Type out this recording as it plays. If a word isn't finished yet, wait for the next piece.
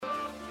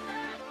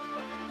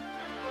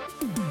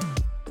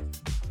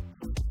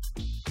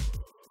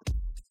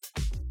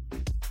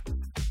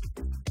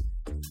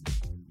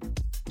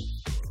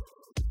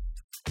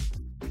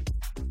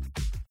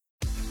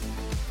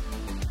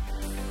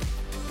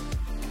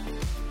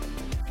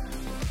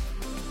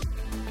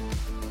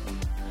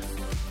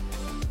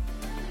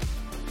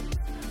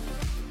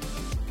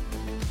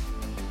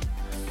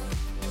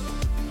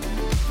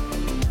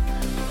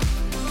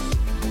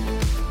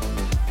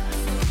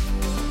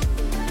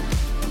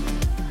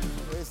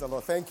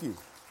Lord. Thank you.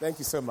 Thank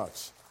you so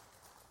much.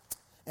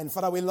 And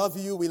Father, we love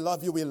you, we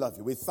love you, we love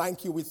you. We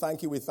thank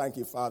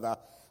you, Father,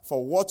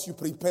 for what you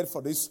prepared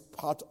for this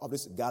part of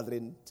this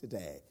gathering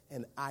today.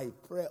 And I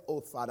pray,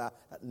 oh Father,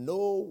 that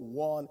no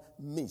one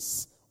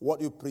miss what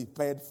you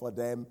prepared for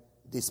them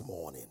this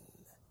morning.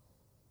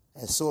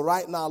 And so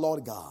right now,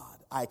 Lord God,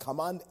 I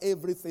command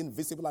everything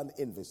visible and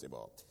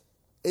invisible,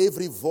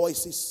 every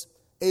voices,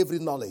 every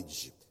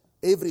knowledge,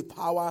 every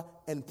power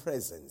and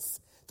presence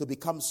to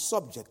become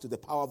subject to the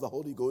power of the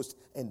Holy Ghost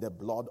and the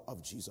blood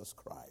of Jesus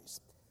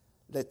Christ.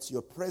 Let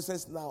your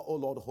presence now, O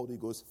Lord Holy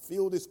Ghost,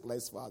 fill this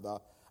place, Father.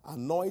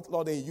 Anoint,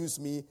 Lord, and use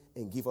me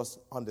and give us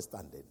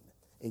understanding.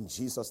 In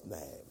Jesus'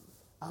 name.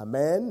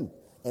 Amen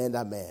and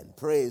amen.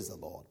 Praise the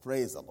Lord.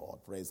 Praise the Lord.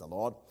 Praise the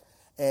Lord.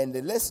 And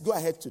let's go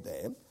ahead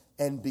today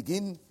and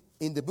begin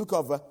in the book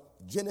of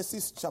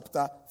Genesis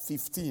chapter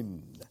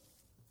 15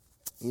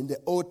 in the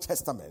Old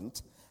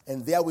Testament.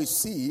 And there we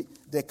see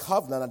the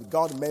covenant that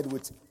God made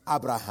with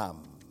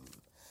Abraham.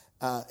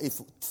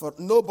 For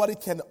nobody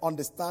can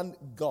understand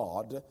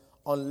God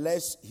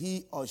unless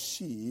he or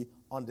she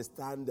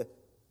understand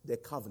the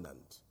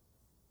covenant.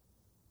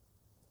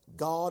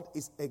 God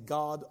is a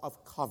God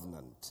of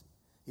covenant.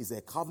 He's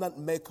a covenant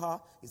maker.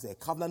 He's a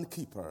covenant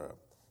keeper.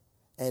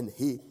 And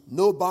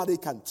nobody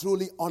can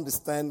truly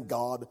understand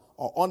God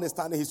or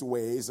understand his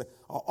ways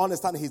or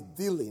understand his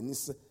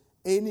dealings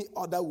any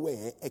other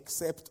way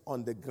except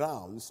on the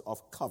grounds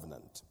of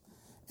covenant.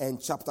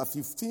 And chapter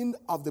 15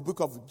 of the book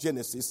of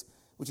Genesis,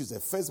 which is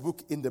the first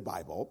book in the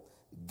Bible,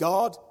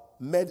 God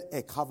made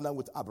a covenant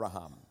with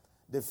Abraham.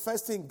 The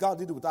first thing God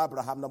did with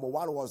Abraham, number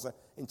one, was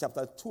in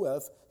chapter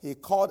 12, he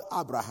called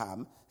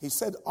Abraham. He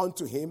said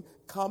unto him,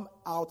 come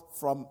out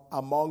from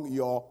among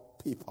your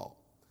people.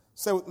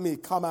 Say with me,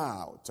 come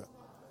out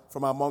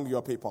from among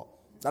your people.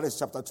 That is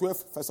chapter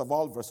 12, first of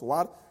all, verse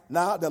 1.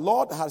 Now the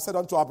Lord had said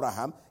unto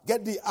Abraham,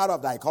 get thee out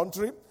of thy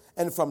country,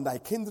 and from thy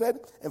kindred,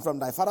 and from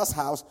thy father's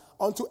house,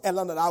 unto a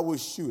land that I will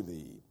shew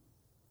thee.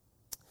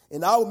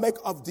 And I will make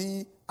of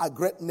thee a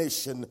great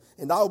nation,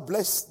 and I will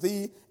bless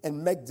thee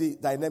and make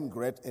thy name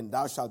great, and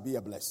thou shalt be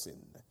a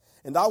blessing.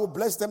 And I will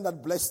bless them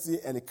that bless thee,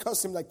 and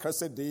curse him that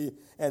curseth thee,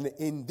 and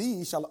in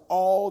thee shall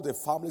all the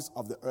families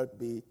of the earth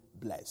be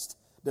blessed.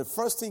 The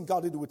first thing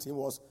God did with him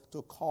was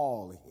to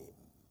call him.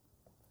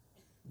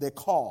 The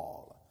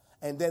call.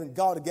 And then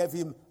God gave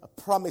him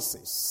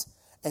promises.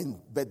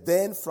 But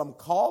then from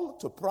call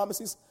to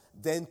promises,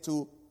 then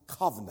to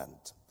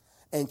covenant.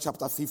 And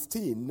chapter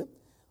 15,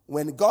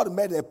 when God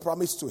made a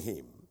promise to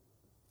him,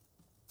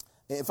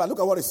 if I look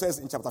at what it says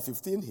in chapter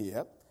 15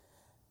 here,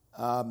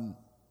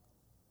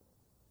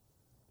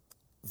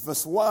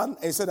 verse 1,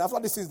 it said, after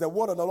this is the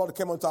word of the Lord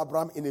came unto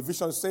Abraham in a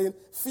vision, saying,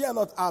 fear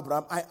not,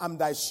 Abraham, I am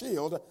thy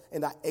shield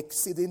and thy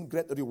exceeding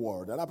great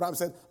reward. And Abraham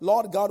said,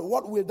 Lord God,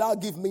 what wilt thou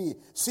give me,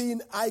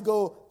 seeing I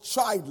go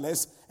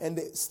childless, and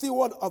the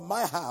steward of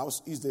my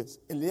house is the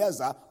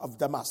Eliezer of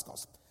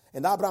Damascus?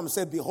 And Abraham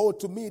said, behold,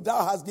 to me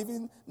thou hast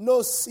given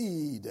no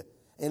seed,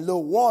 and lo,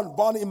 one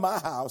born in my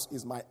house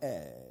is my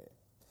heir.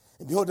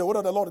 And behold, the word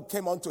of the Lord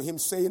came unto him,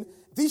 saying,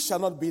 this shall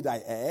not be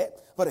thy heir,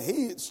 but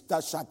he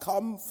that shall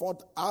come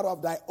forth out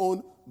of thy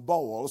own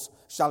bowels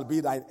shall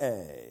be thine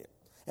heir.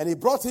 And he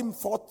brought him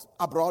forth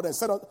abroad and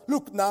said,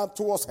 look now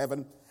towards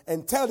heaven,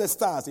 and tell the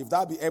stars if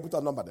thou be able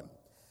to number them.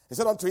 He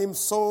said unto him,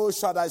 so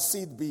shall thy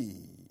seed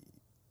be.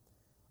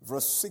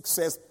 Verse 6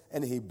 says,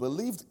 and he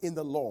believed in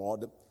the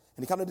Lord, and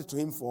he counted it to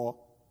him for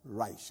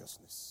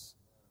righteousness.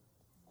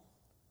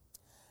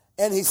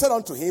 And he said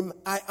unto him,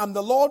 I am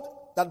the Lord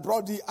that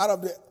brought thee out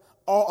of the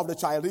awe of the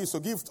child, so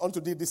give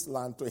unto thee this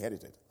land to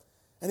inherit it.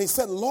 And he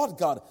said, Lord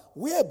God,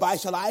 whereby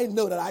shall I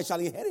know that I shall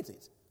inherit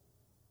it?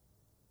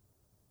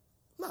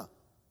 Now,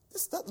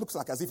 that looks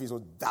like as if he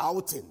was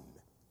doubting.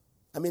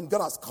 I mean,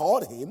 God has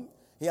called him.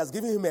 He has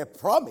given him a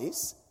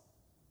promise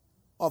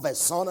of a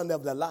son and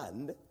of the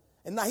land.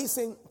 And now he's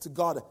saying to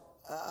God,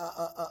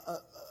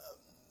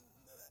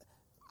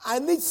 I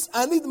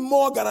need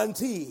more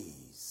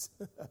guarantees.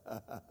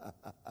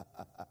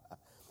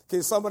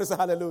 Can somebody say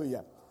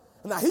hallelujah?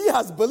 Now he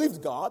has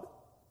believed God,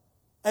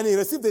 and he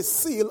received the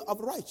seal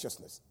of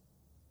righteousness.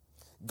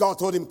 God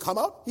told him, come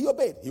out. He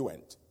obeyed. He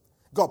went.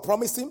 God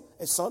promised him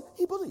a son.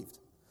 He believed.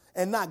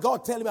 And now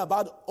God tell him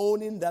about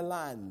owning the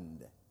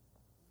land.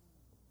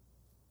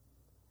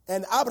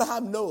 And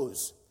Abraham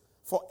knows,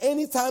 for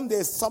anytime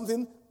there's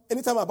something,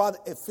 anytime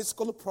about a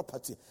physical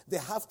property, there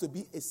have to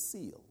be a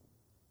seal.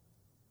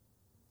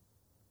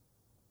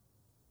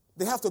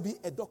 There have to be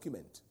a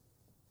document.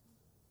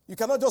 You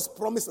cannot just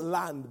promise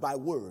land by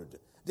word.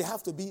 There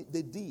have to be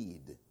the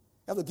deed. You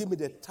have to give me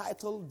the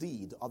title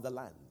deed of the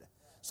land.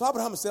 So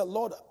Abraham said,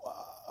 Lord,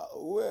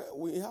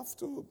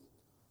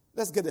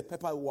 let's get the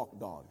paperwork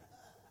done.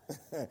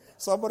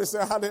 Somebody say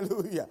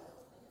hallelujah.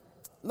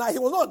 Now he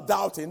was not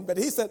doubting, but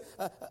he said,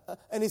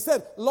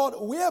 Lord,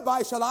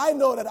 whereby shall I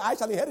know that I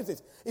shall inherit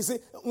it? You see,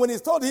 when he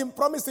told him,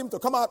 promised him to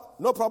come out,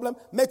 no problem.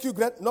 Make you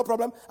great, no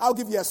problem. I'll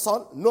give you a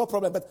son, no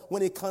problem. But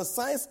when it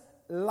concerns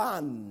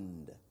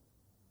land,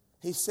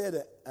 he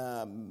said,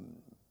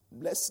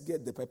 let's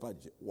get the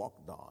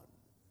paperwork done.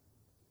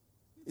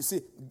 You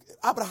see,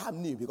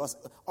 Abraham knew, because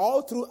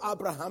all through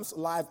Abraham's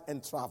life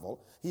and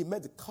travel, he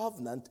made a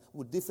covenant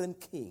with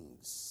different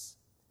kings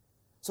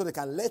so they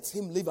can let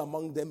him live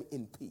among them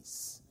in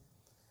peace.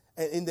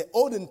 And in the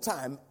olden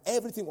time,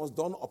 everything was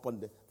done upon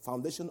the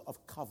foundation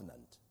of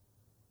covenant.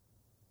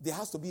 There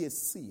has to be a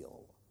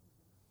seal.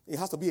 It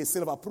has to be a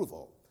seal of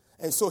approval.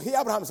 And so here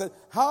Abraham said,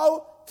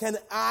 how can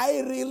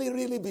I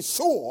really be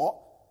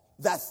sure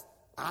that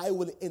I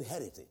will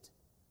inherit it?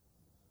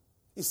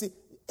 You see,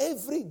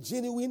 every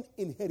genuine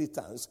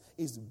inheritance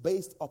is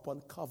based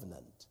upon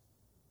covenant.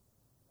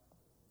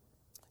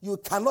 You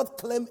cannot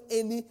claim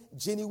any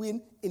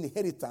genuine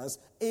inheritance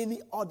any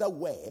other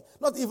way,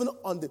 not even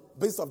on the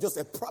basis of just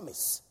a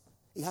promise.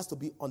 It has to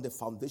be on the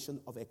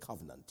foundation of a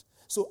covenant.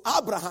 So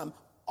Abraham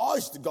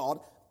urged God,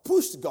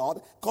 pushed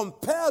God,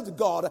 compelled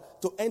God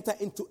to enter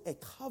into a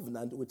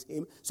covenant with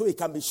him so he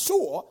can be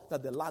sure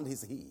that the land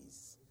is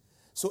his.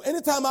 So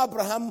anytime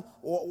Abraham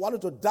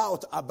wanted to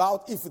doubt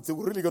about if it's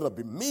really going to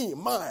be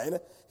mine,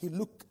 he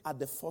looked at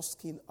the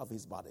foreskin of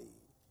his body.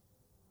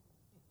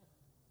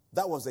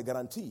 That was a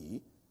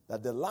guarantee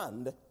that the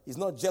land is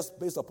not just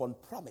based upon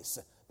promise,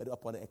 but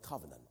upon a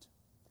covenant.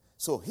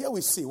 So here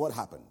we see what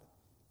happened.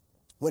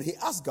 When he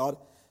asked God,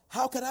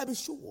 how can I be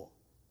sure?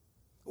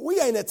 We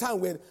are in a time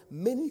where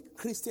many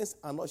Christians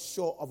are not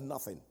sure of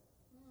nothing.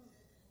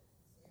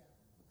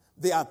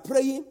 They are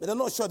praying, but they're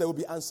not sure they will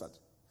be answered.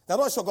 They're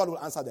not sure God will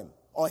answer them,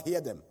 or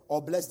hear them,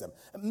 or bless them.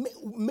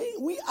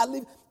 We are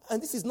living,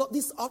 and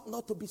this ought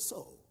not to be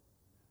so.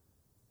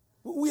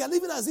 We are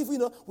living as if,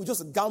 we're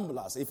just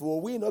gamblers. If we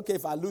win, okay.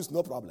 If I lose,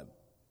 no problem.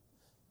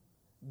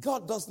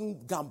 God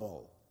doesn't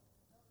gamble.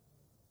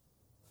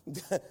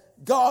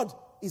 God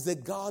is a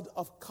God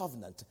of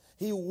covenant.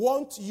 He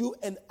wants you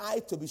and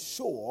I to be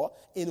sure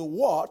in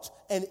what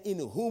and in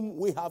whom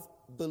we have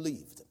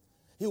believed.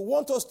 He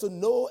wants us to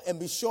know and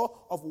be sure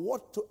of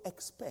what to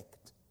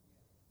expect.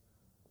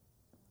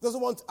 He doesn't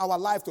want our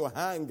life to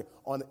hang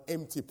on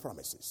empty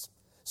promises.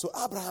 So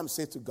Abraham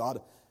said to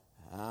God,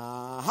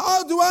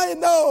 how do I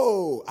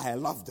know? I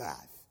love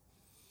that.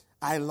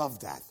 I love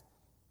that.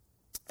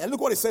 And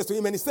look what he says to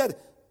him. And he said,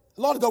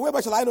 Lord God,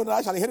 whereby shall I know that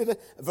I shall inherit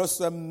it? Verse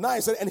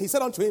 9 said, and he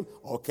said unto him,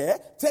 okay,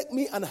 take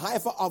me an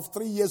heifer of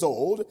 3 years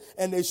old,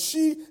 and a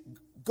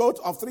she-goat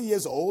of 3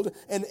 years old,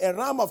 and a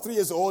ram of 3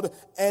 years old,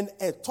 and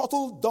a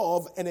turtle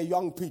dove, and a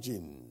young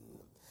pigeon.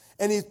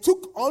 And he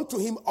took unto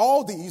him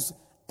all these,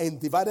 and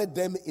divided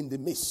them in the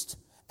midst,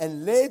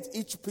 and laid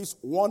each piece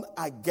one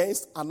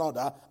against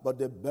another, but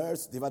the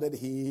birds divided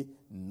he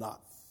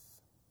not.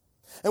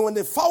 And when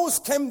the fowls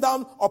came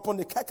down upon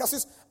the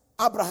carcasses,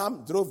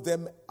 Abraham drove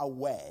them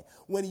away.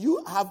 When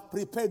you have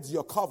prepared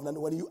your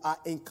covenant, when you are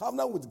in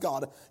covenant with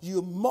God,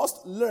 you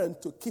must learn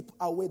to keep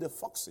away the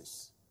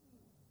foxes.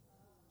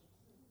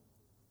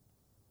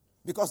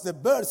 Because the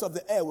birds of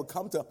the air will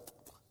come to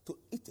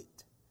eat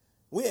it.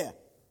 Where?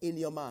 In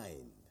your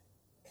mind.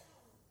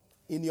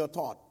 In your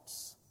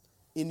thoughts.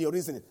 In your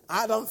reasoning.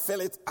 I don't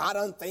feel it. I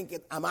don't think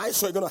it. Am I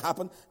sure it's going to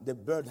happen? The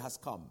bird has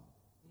come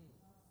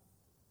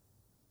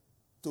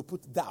to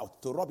put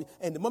doubt, to rob you.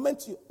 And the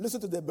moment you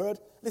listen to the bird,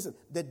 listen,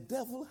 the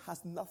devil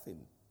has nothing.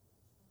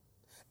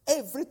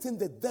 Everything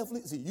the devil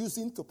is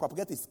using to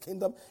propagate his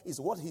kingdom is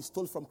what he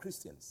stole from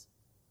Christians.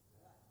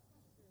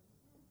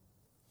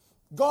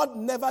 God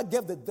never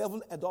gave the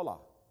devil $1.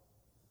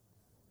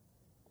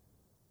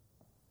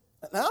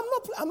 Now,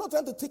 I'm not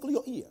trying to tickle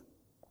your ear.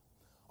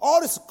 All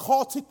these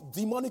cultic,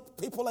 demonic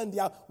people and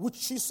their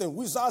witches and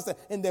wizards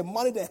and the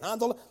money they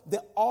handle, they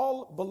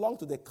all belong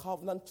to the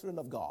covenant children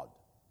of God.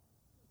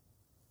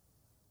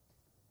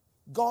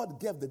 God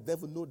gave the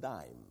devil no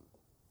dime.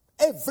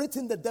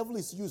 Everything the devil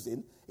is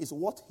using is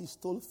what he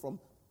stole from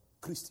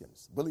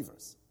Christians,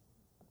 believers.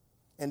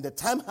 And the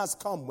time has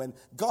come when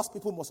God's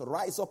people must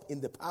rise up in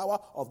the power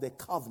of the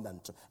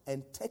covenant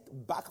and take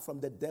back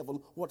from the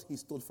devil what he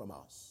stole from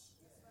us.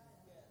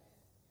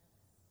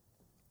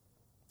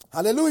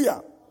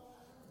 Hallelujah.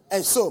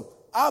 And so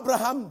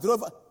Abraham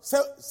drove, say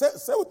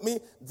with me,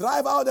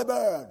 drive out the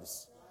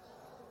birds.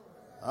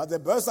 The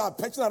birds are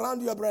perching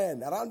around your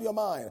brain, around your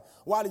mind,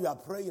 while you are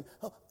praying.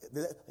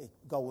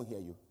 God won't hear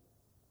you.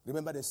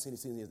 Remember the sin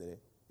yesterday?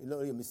 You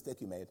know the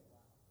mistake you made?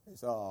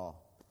 So,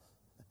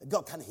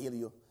 God can't heal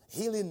you.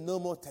 Healing no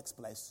more takes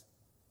place.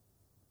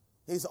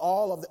 It's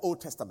all of the Old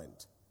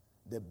Testament.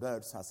 The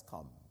birds has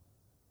come.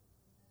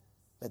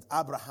 That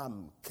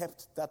Abraham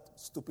kept that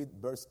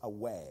stupid birds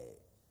away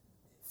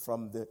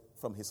from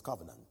his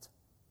covenant.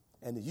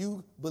 And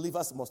you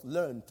believers must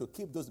learn to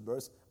keep those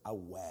birds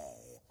away.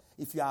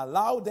 If you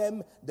allow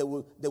them, they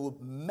will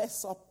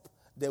mess up,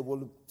 they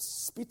will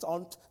spit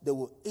on it, they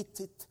will eat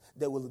it,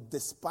 they will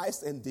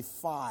despise and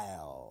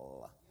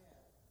defile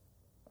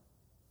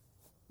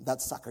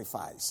that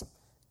sacrifice.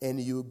 And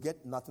you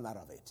get nothing out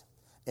of it.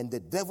 And the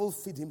devil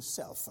feed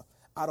himself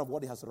out of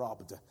what he has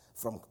robbed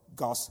from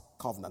God's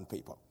covenant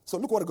people. So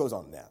look what goes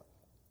on now.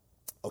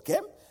 Okay?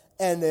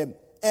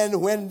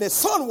 And when the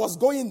sun was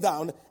going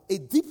down, a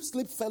deep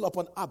sleep fell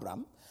upon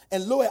Abram.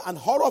 And lo, an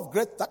horror of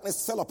great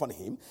darkness fell upon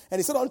him. And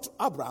he said unto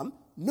Abram,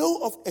 know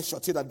of a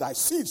surety that thy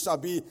seed shall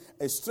be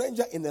a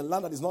stranger in a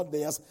land that is not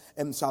theirs,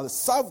 and shall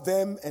serve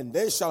them, and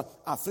they shall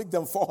afflict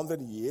them 400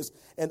 years.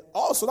 And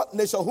also that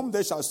nation whom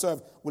they shall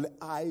serve will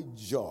I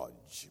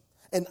judge.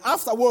 And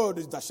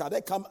afterward shall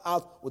they come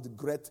out with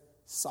great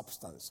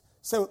substance.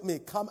 Say with me,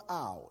 come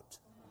out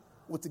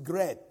with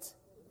great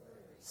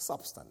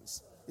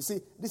substance. You see,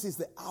 this is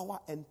the hour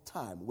and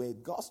time where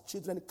God's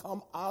children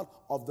come out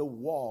of the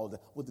world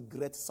with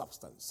great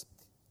substance.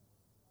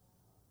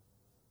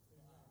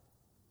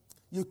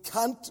 You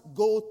can't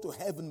go to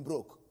heaven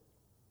broke.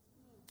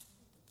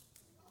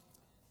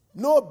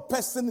 No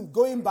person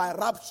going by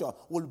rapture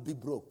will be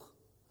broke.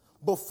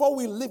 Before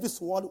we leave this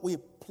world, we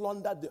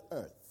plunder the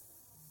earth.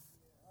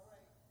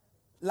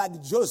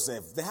 Like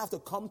Joseph, they have to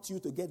come to you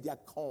to get their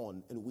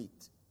corn and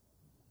wheat.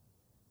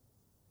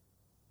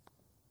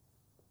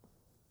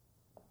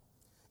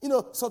 You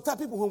know,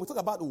 sometimes people, when we talk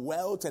about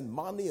wealth and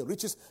money and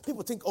riches,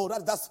 people think, oh,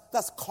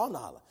 that's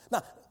carnal.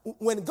 Now,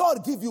 when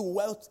God gives you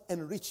wealth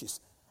and riches,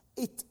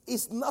 it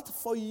is not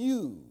for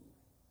you.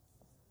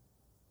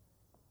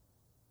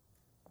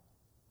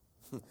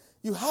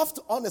 You have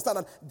to understand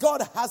that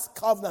God has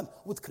covenant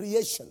with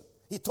creation.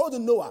 He told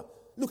Noah,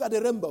 look at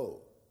the rainbow.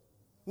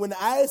 When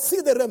I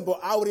see the rainbow,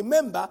 I will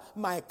remember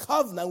my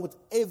covenant with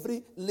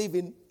every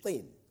living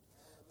thing.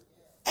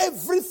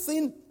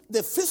 Everything,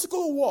 the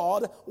physical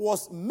world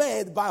was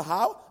made by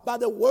how? By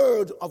the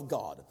word of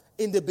God.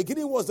 In the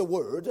beginning was the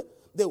word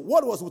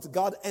was with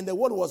God, and the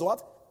word was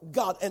what?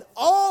 God. And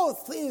all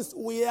things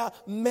were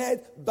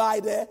made by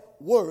the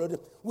word.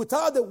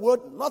 Without the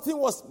word, nothing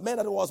was made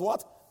that was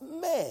what?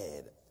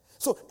 Made.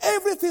 So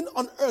everything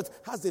on earth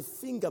has the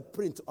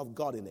fingerprint of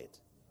God in it.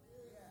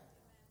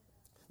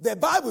 The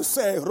Bible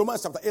says,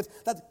 Romans chapter 8,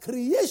 that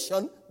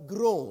creation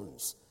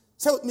groans.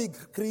 Say with me,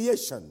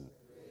 creation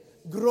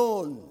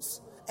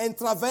groans and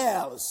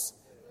travails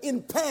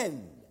in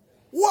pain.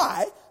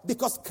 Why?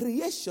 Because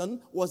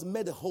creation was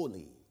made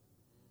holy.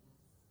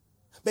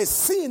 But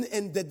sin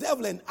and the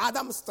devil and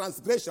Adam's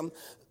transgression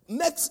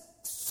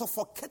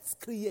suffocates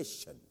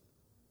creation.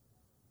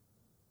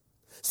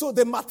 So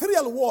the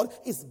material world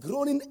is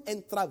groaning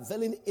and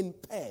travailing in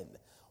pain.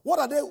 What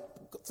are they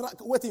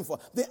waiting for?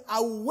 They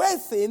are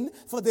waiting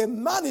for the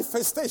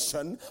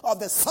manifestation of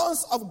the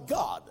sons of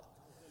God.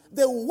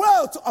 The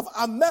wealth of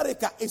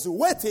America is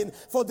waiting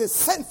for the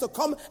saints to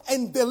come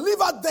and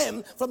deliver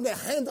them from the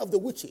hand of the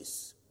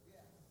witches.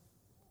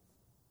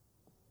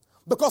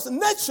 Because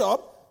nature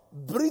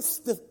breathes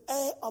the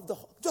air of the...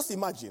 Just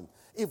imagine,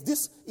 if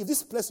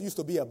this place used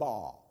to be a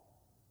bar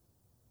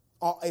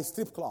or a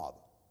strip club,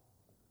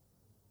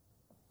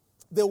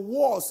 the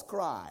walls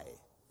cry,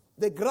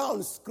 the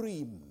ground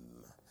scream,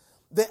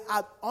 they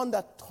are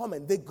under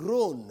torment, they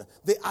groan,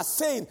 they are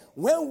saying,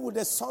 when will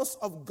the sons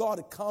of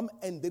God come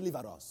and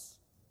deliver us?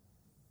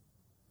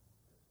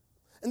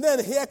 And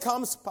then here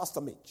comes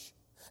Pastor Mitch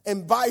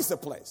and buys the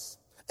place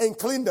and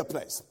cleans the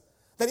place.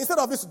 Then instead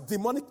of this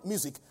demonic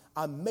music,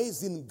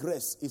 Amazing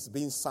Grace is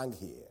being sung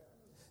here.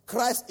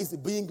 Christ is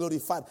being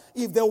glorified.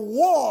 If the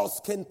walls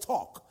can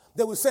talk,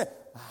 they will say,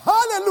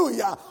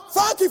 hallelujah,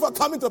 thank you for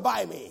coming to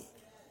buy me.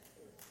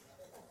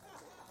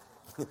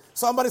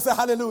 Somebody say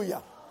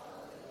hallelujah.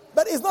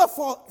 But it's not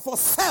for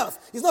self.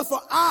 It's not for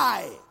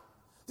I.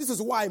 This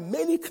is why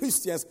many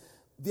Christians,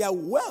 their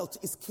wealth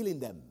is killing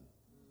them.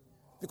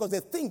 Because they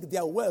think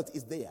their wealth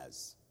is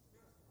theirs.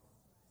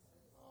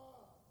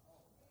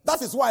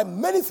 That is why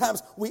many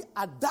times we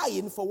are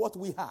dying for what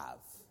we have.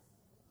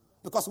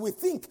 Because we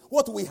think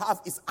what we have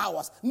is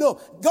ours. No,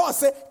 God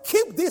said,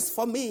 keep this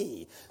for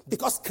me.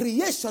 Because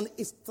creation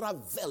is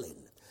travailing.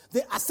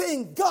 They are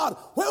saying, God,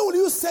 where will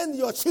you send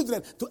your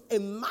children to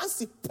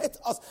emancipate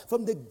us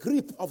from the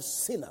grip of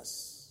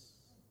sinners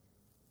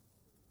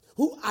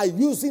who are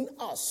using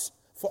us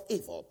for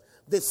evil?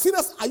 The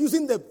sinners are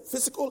using the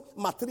physical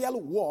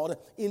material world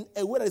in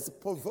a way that is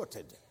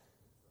perverted.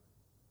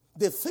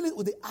 They fill it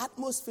with the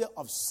atmosphere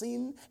of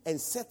sin and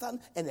Satan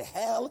and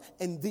hell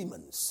and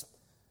demons.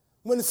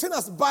 When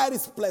sinners buy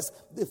this place,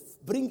 they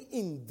bring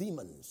in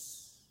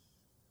demons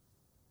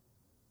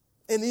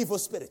and evil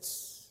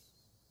spirits.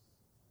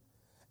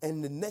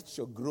 And the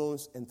nature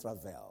groans and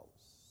travails,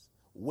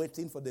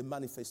 waiting for the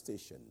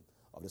manifestation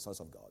of the sons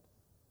of God.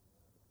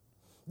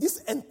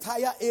 This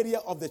entire area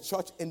of the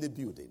church and the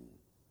building,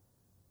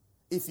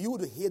 if you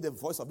would hear the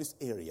voice of this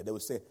area, they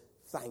would say,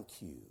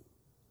 thank you.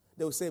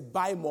 They would say,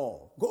 buy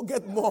more. Go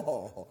get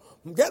more.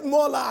 Get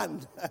more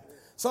land.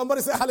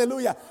 Somebody say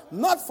hallelujah.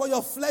 Not for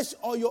your flesh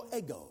or your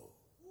ego.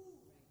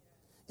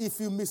 If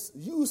you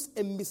misuse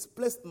and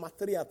misplace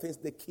material things,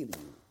 they kill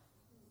you.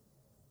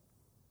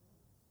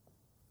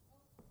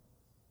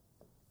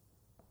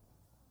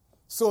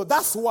 So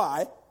that's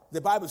why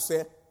the Bible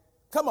says,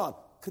 come on,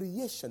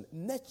 creation,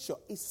 nature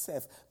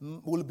itself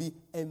will be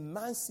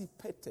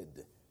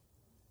emancipated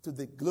to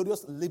the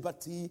glorious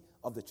liberty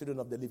of the children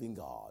of the living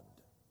God.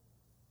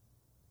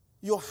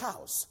 Your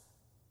house,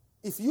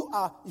 if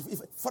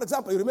for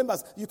example, you remember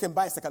you can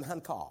buy a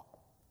second-hand car,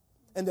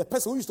 and the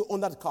person who used to own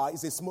that car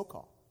is a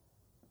smoker.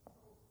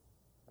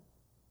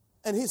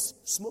 And he's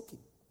smoking.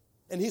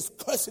 And he's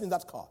cursing in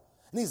that car.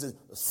 And he's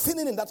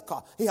sinning in that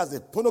car. He has a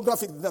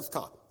pornography in that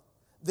car.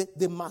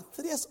 The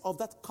materials of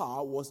that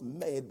car was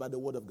made by the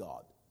word of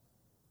God.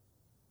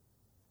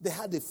 They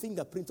had the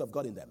fingerprint of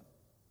God in them.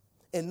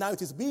 And now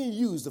it is being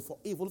used for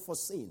evil, for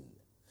sin.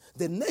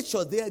 The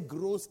nature there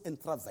grows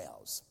and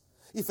travails.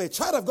 If a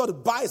child of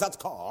God buys that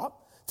car,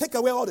 take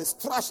away all the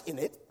trash in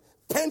it,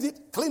 paint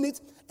it, clean it,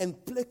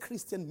 and play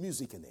Christian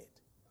music in it.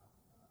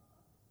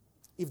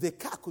 If the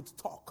car could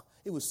talk,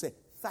 it would say,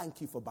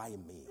 "Thank you for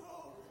buying me."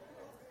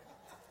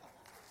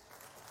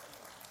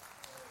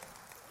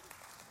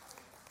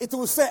 It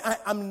will say, "I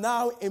am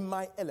now in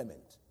my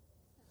element."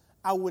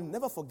 I will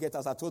never forget,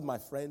 as I told my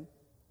friend,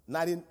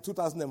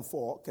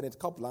 2004, Kenneth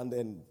Copeland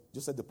and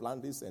Joseph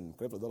Duplantis and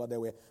Craig Dollar,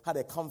 they had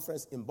a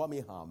conference in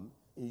Birmingham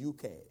in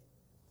UK.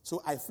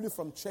 So I flew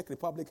from Czech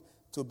Republic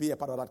to be a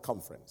part of that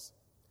conference.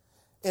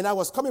 And I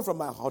was coming from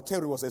my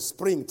hotel. It was a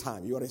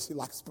springtime. You already see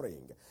like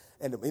spring.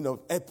 And,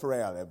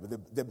 April,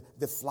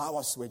 the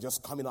flowers were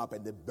just coming up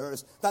and the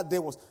birds. That day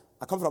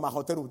I come from my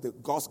hotel with the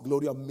God's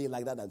glory on me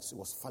like that. And it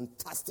was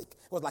fantastic.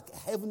 It was like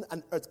heaven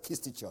and earth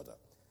kissed each other.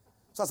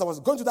 So as I was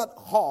going to that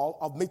hall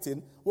of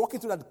meeting, walking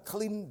through that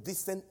clean,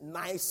 decent,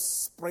 nice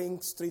spring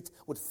street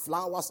with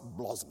flowers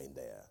blossoming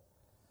there,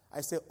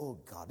 I said, "Oh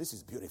God, this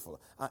is beautiful.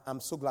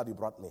 I'm so glad you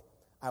brought me."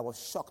 I was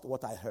shocked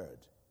what I heard.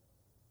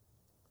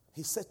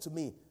 He said to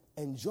me,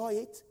 "Enjoy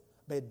it,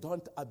 but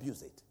don't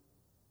abuse it."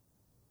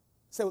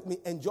 Say with me,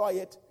 enjoy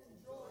it,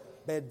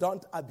 but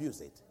don't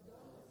abuse it.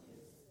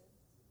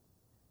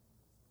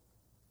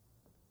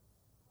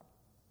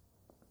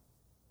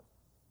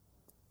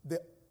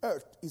 The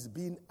earth is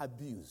being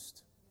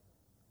abused.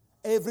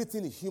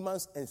 Everything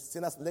humans and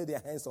sinners lay their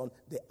hands on,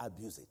 they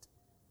abuse it.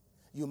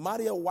 You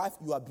marry a wife,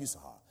 you abuse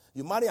her.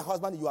 You marry a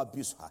husband, you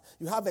abuse her.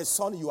 You have a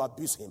son, you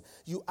abuse him.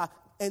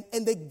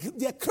 And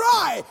their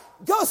cry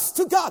goes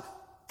to God.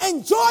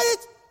 Enjoy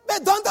it,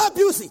 but don't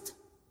abuse it.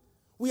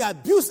 We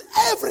abuse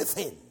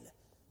everything.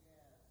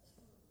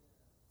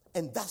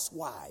 And that's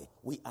why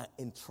we are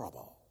in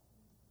trouble.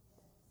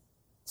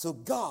 So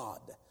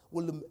God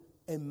will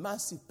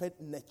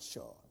emancipate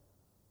nature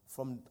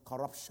from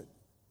corruption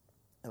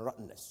and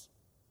rottenness.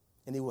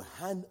 And he will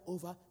hand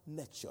over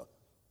nature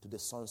to the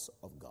sons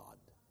of God.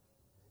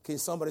 Can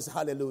somebody say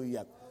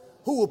hallelujah?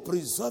 Who will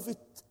preserve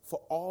it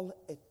for all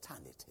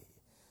eternity.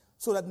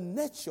 So that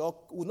nature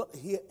will not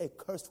hear a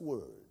cursed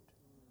word.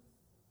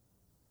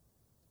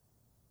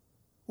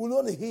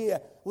 Will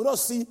not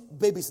see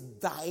babies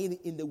dying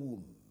in the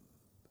womb.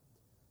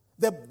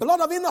 The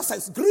blood of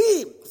innocence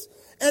screams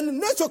and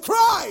nature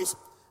cries.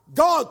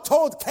 God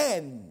told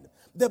Cain,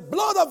 the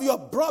blood of your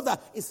brother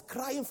is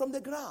crying from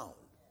the ground.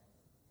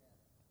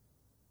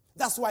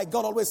 That's why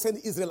God always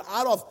sent Israel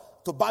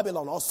to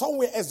Babylon or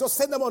somewhere else. Just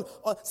send them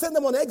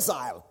on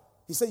exile.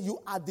 He said,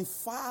 "You are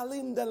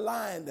defiling the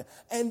land,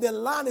 and the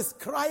land is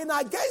crying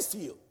against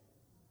you.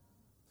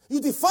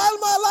 You defile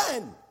my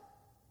land."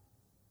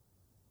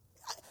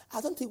 I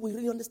don't think we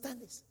really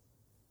understand this.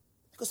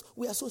 Because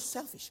we are so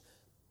selfish.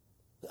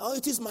 Oh,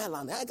 it is my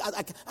land.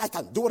 I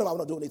can do whatever I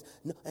want to do with it.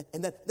 No,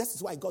 and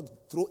that's why God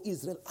threw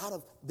Israel out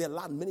of their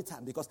land many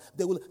times. Because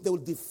they will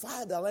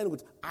defile their land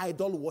with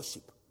idol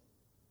worship.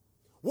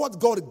 What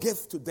God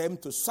gave to them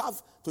to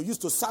use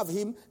to serve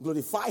him,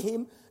 glorify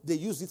him, they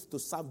use it to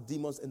serve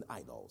demons and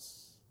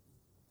idols.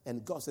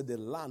 And God said the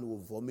land will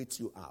vomit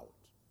you out.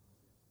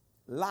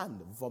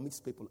 Land vomits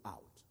people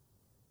out.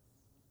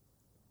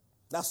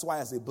 That's why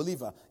as a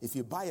believer, if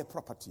you buy a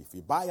property, if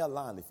you buy a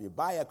land, if you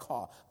buy a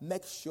car,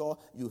 make sure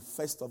you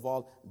first of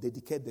all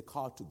dedicate the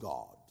car to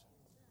God.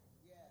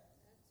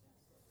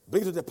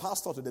 Bring it to the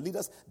pastor, to the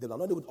leaders, they'll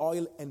anoint it with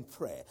oil and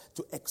pray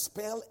to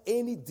expel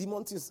any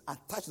demons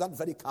attached to that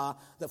very car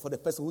for the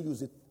person who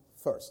used it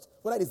first.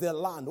 Whether it is their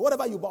land,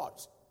 whatever you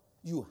bought,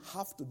 you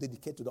have to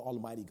dedicate to the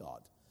Almighty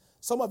God.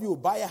 Some of you will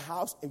buy a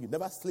house and you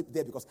never sleep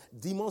there because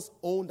demons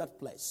own that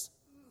place.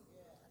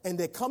 And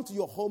they come to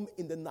your home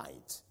in the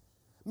night.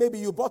 Maybe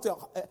you bought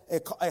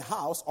a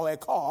house or a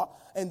car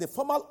and the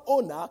former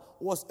owner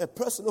was a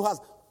person who has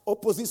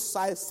opposite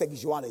side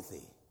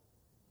sexuality.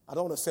 I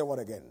don't want to say what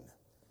again.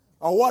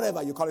 Or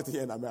whatever you call it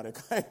here in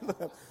America.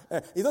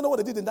 You don't know what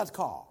they did in that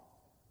car.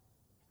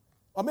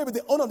 Or maybe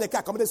the owner of the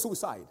car committed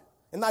suicide.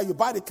 And now you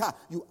buy the car.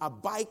 You are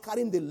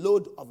carrying the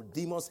load of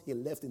demons he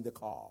left in the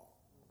car.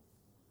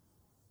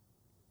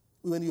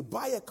 When you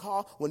buy a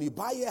car, when you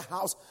buy a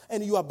house,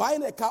 and you are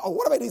buying a car or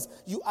whatever it is,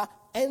 you are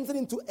entering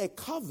into a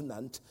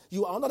covenant.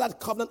 You are under that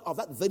covenant of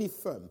that very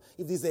firm.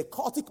 If there's a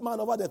cultic man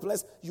over the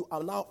place, you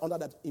are now under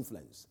that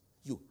influence.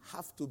 You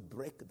have to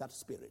break that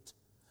spirit.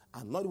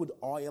 Anoint with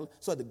oil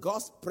so that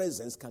God's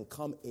presence can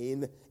come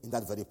in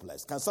that very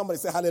place. Can somebody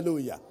say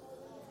hallelujah?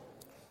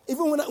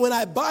 Even when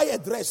I buy a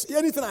dress,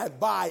 anything I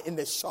buy in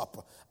the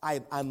shop,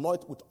 I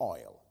anoint with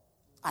oil.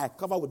 I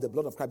cover with the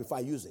blood of Christ before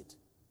I use it.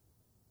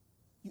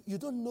 You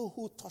don't know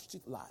who touched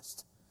it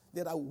last.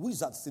 There are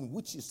wizards and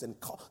witches and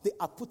they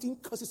are putting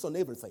curses on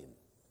everything.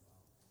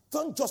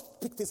 Don't just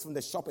pick this from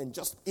the shop and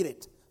just eat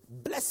it.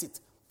 Bless it.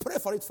 Pray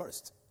for it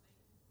first.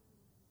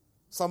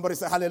 Somebody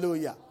say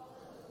hallelujah.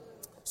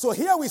 So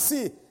here we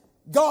see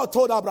God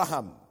told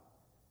Abraham,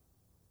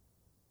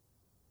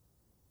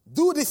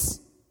 do this.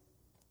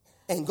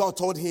 And God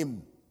told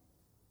him,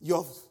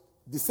 your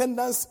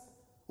descendants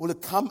will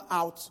come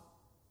out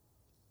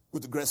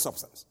with great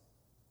substance.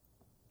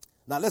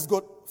 Now let's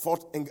go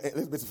forth a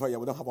little bit further.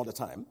 We don't have all the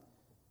time.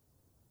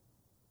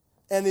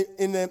 And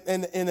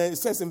it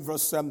says in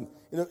verse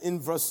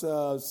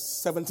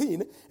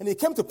 17, and it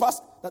came to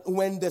pass that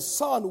when the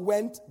sun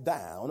went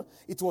down,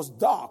 it was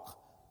dark.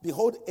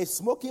 Behold, a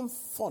smoking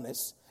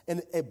furnace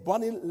and a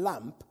burning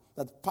lamp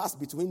that passed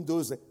between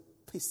those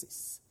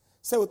pieces.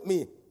 Say with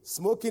me,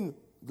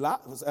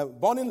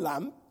 burning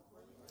lamp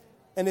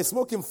and a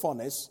smoking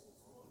furnace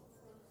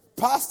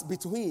passed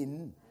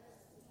between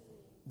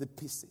the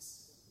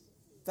pieces.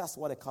 That's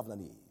what a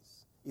covenant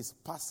is. It's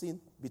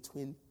passing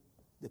between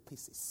the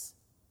pieces.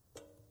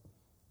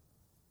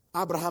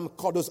 Abraham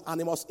cut those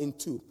animals in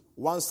two.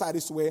 One side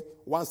this way,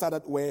 one side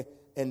that way,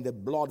 and the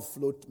blood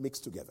flowed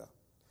mixed together.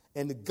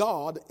 And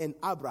God and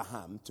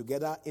Abraham,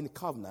 together in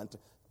covenant,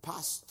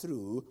 passed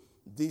through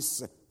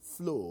this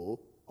flow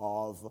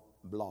of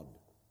blood.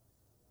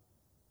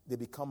 They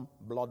become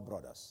blood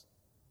brothers.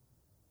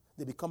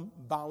 They become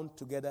bound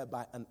together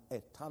by an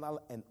eternal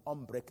and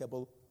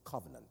unbreakable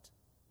covenant.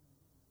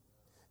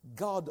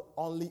 God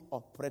only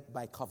operates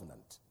by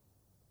covenant,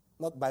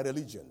 not by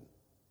religion.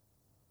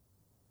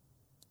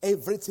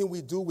 Everything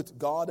we do with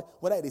God,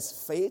 whether it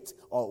is faith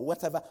or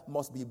whatever,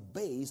 must be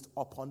based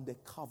upon the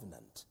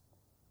covenant.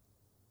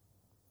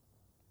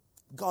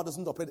 God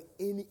doesn't operate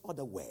any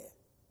other way.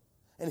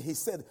 And he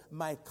said,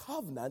 my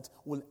covenant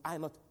will I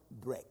not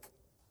break,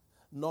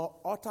 nor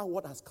utter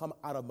what has come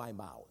out of my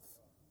mouth.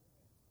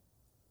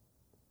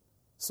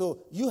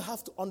 So you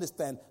have to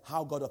understand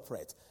how God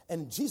operates.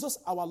 And Jesus,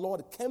 our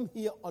Lord, came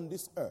here on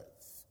this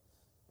earth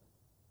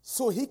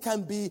so he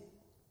can be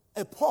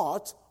a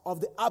part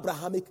of the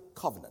Abrahamic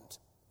covenant.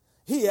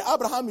 Here,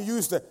 Abraham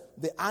used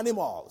the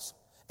animals,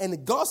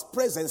 and God's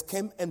presence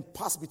came and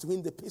passed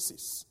between the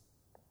pieces.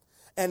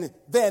 And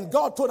then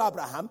God told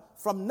Abraham,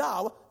 from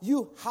now,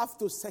 you have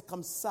to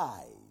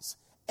circumcise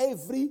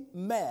every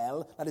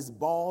male that is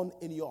born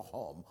in your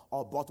home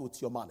or bought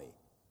with your money.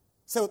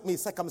 Say with me,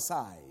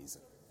 circumcise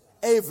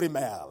every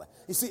male.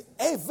 You see,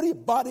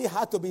 everybody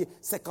had to be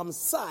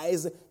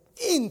circumcised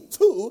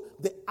into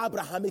the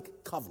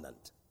Abrahamic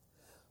covenant.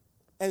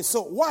 And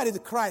so why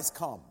did Christ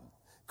come?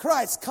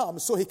 Christ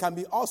comes so he can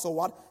be also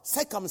what?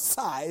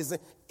 Circumcised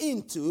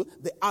into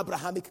the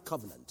Abrahamic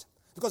covenant.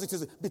 Because it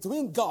is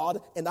between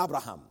God and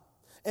Abraham.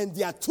 And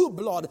their two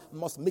blood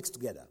must mix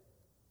together.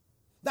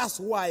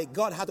 That's why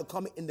God had to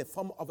come in the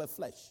form of a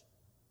flesh.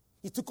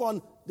 He took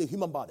on the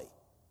human body.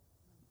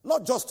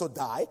 Not just to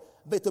die,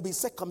 but to be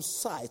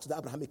circumcised to the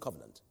Abrahamic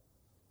covenant.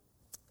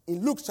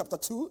 In Luke chapter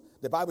 2,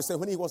 the Bible says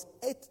when he was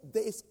 8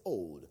 days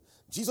old,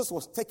 Jesus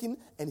was taken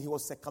and he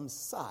was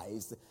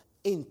circumcised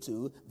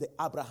into the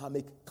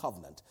Abrahamic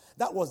covenant.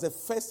 That was the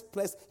first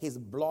place his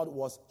blood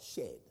was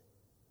shed.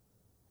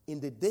 In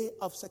the day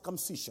of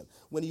circumcision,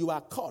 when you are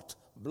caught,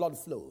 blood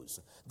flows.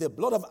 The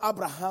blood of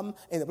Abraham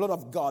and the blood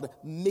of God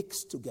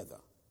mixed together.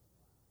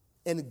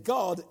 And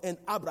God and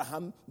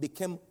Abraham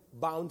became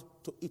bound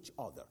to each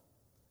other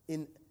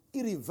in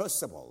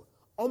irreversible,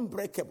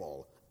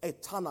 unbreakable,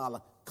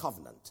 eternal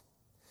covenant.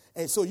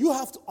 And so you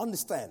have to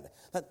understand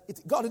that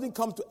God didn't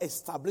come to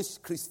establish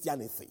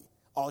Christianity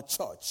or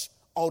church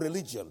or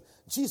religion.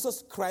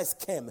 Jesus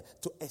Christ came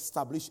to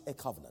establish a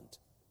covenant.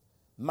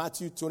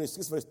 Matthew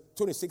 26, verse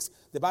 26,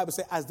 the Bible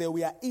says, as they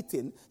were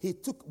eating, he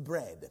took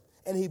bread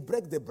and he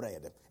broke the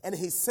bread. And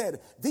he said,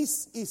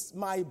 this is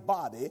my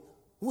body,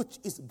 which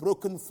is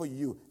broken for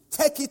you.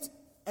 Take it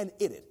and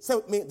eat it. Say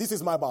with me, this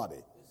is my body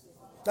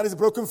that is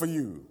broken for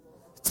you.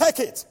 Take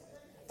it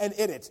and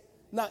eat it.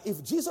 Now,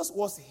 if Jesus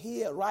was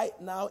here right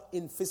now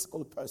in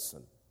physical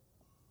person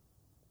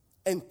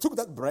and took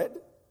that bread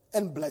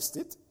and blessed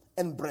it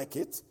and broke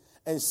it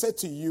and said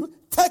to you,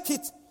 take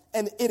it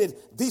and eat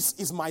it, this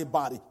is my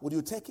body, would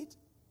you take it?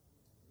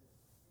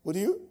 Would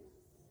you?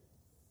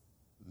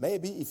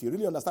 Maybe if you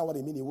really understand what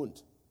I mean, you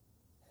won't.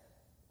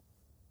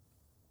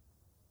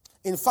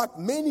 In fact,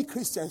 many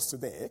Christians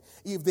today,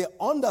 if they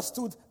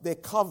understood the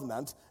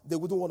covenant, they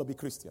wouldn't want to be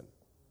Christian.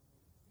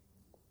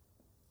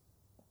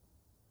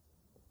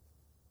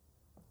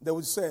 They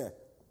would say,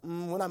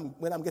 when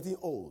I'm getting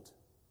old,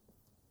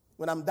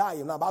 when I'm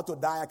dying, when I'm about to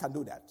die, I can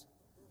do that.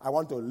 I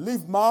want to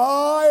live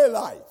my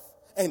life.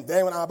 And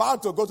then when I'm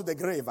about to go to the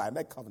grave, I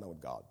make covenant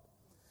with God.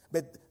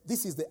 But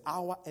this is the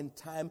hour and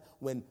time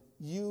when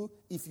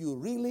if you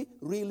really,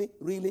 really,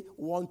 really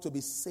want to be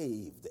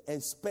saved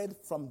and spared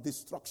from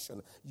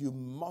destruction, you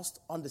must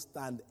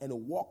understand and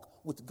walk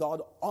with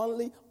God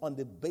only on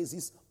the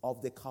basis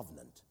of the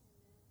covenant.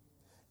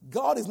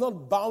 God is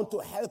not bound to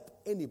help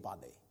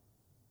anybody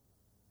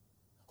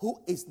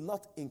who is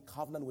not in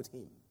covenant with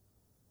him.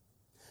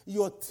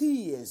 Your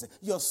tears,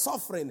 your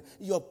suffering,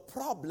 your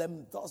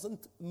problem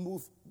doesn't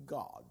move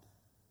God.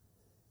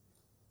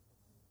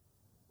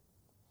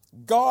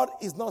 God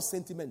is not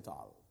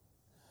sentimental.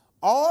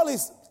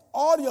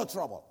 All your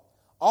trouble,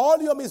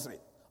 all your misery,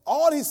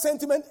 all his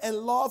sentiment and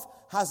love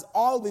has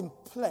all been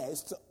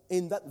placed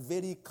in that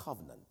very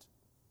covenant.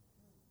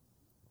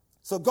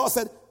 So God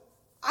said,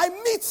 I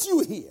meet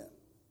you here.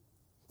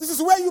 This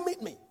is where you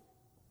meet me.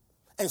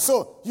 And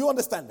so you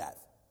understand that.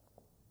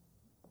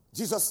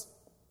 Jesus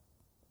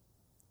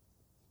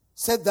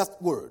said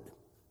that word.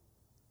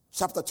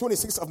 Chapter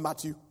 26 of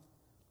Matthew.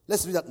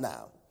 Let's read that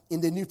now.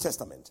 In the New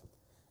Testament.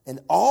 And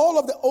all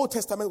of the Old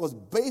Testament was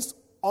based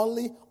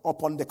only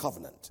upon the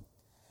covenant.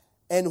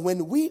 And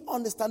when we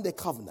understand the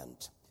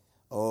covenant,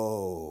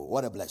 oh,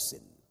 what a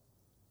blessing.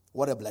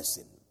 What a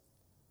blessing.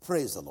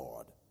 Praise the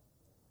Lord.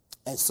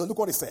 And so look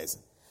what it says.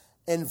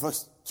 And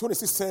verse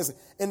 26 says,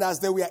 and as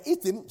they were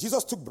eating,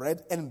 Jesus took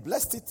bread and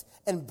blessed it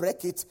and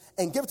broke it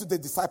and gave it to the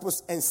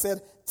disciples and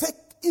said, take,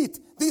 eat,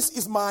 this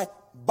is my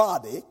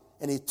body.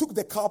 And he took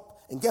the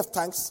cup and gave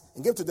thanks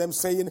and gave to them,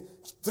 saying,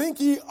 drink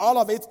ye all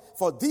of it,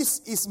 for this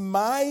is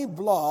my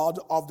blood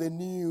of the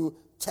New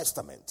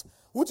Testament,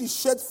 which is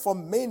shed for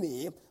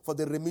many for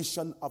the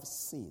remission of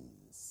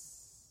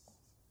sins.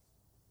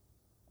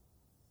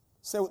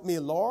 Say with me,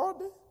 Lord,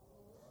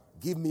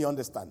 give me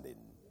understanding.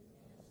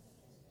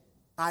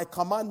 I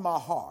command my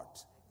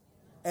heart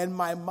and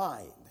my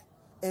mind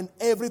and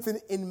everything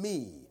in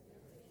me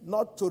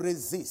not to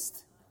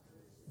resist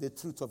the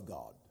truth of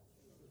God.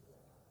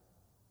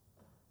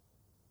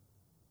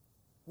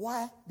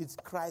 Why did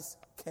Christ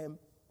come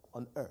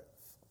on earth?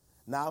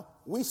 Now,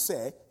 we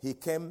say he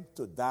came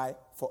to die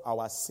for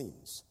our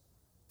sins.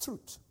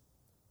 Truth.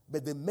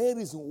 But the main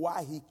reason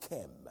why he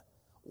came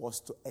was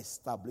to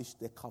establish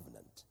the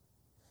covenant.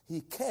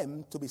 He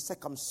came to be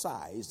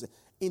circumcised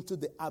into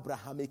the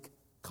Abrahamic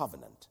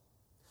covenant.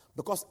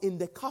 Because in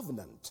the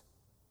covenant,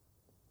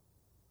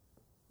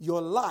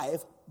 your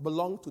life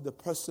belongs to the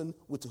person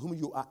with whom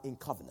you are in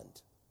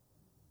covenant.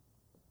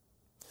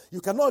 You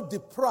cannot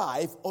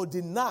deprive or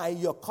deny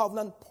your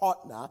covenant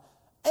partner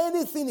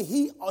anything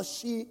he or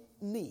she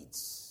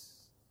needs.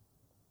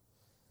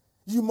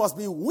 You must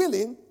be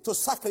willing to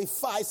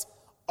sacrifice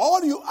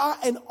all you are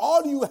and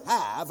all you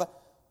have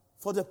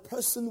for the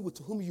person with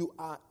whom you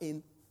are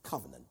in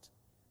covenant.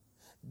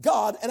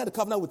 God entered the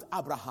covenant with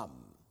Abraham.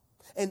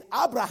 And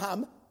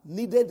Abraham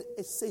needed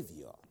a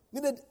savior,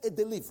 needed a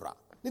deliverer,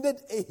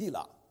 needed a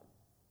healer.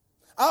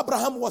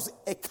 Abraham was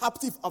a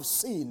captive of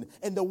sin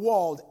and the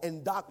world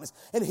and darkness.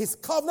 And his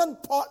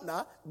covenant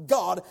partner,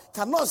 God,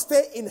 cannot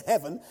stay in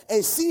heaven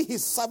and see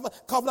his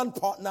covenant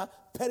partner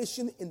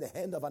perishing in the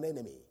hand of an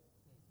enemy.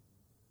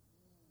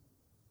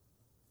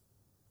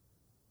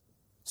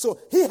 So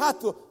he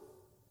had to,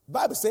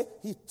 Bible says,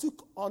 he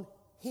took on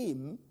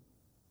him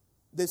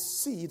the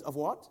seed of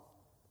what?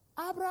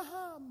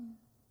 Abraham.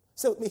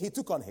 Say with me, he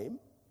took on him,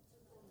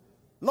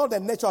 not the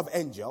nature of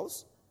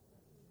angels,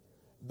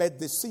 but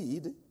the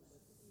seed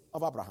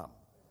of Abraham.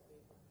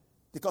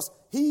 Because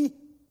he,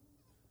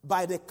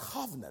 by the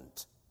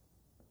covenant,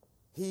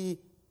 he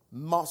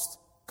must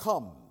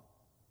come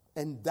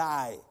and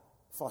die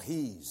for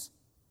his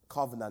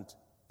covenant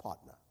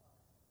partner.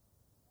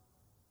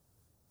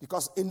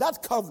 Because in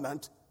that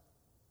covenant,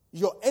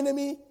 your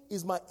enemy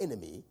is my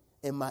enemy,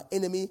 and my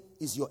enemy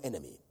is your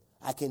enemy.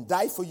 I can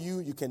die for you,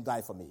 you can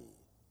die for me.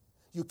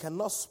 You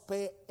cannot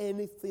spare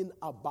anything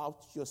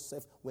about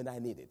yourself when I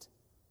need it.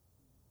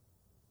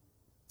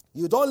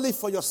 You don't live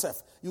for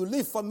yourself. You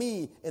live for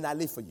me, and I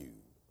live for you.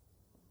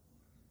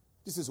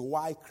 This is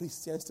why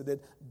Christians today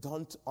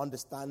don't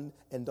understand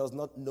and does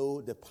not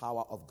know the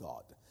power of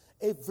God.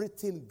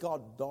 Everything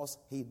God does,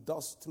 he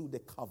does through the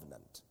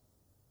covenant.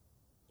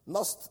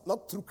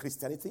 Not through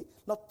Christianity,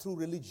 not through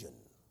religion.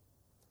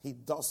 He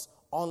does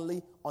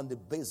only on the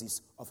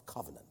basis of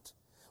covenant.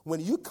 When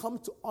you come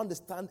to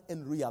understand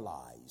and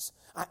realize,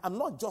 I am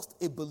not just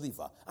a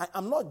believer. I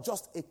am not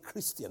just a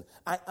Christian.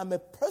 I am a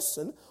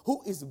person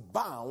who is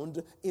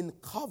bound in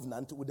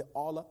covenant with the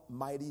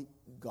Almighty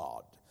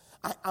God.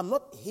 I am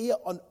not here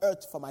on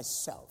earth for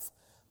myself.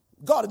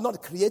 God did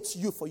not create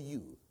you for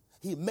you.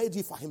 He made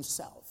you for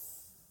himself.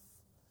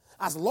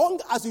 As long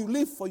as you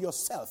live for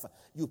yourself,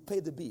 you pay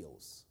the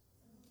bills.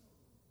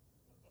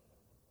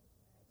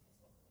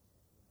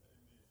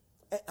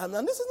 And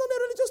this is not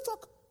a religious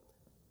talk.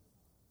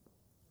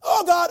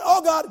 Oh God,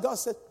 oh God. God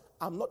said,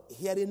 I'm not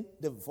hearing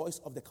the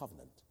voice of the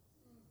covenant.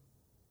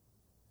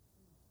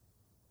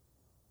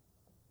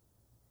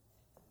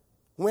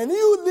 When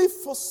you live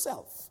for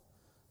self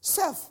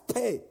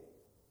pay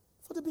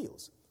for the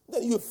bills.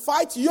 Then you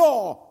fight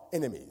your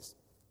enemies.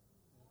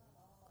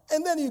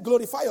 And then you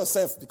glorify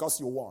yourself because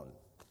you won.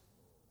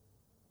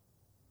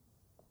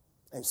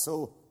 And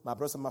so, my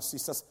brothers and my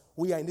sisters,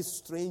 we are in this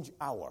strange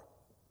hour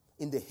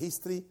in the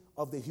history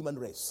of the human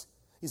race.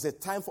 It's a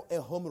time for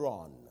a home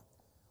run.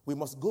 We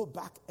must go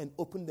back and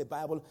open the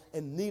Bible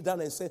and kneel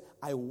down and say,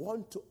 I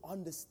want to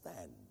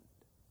understand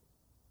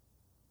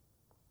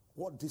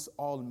what this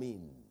all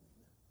means.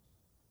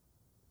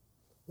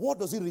 What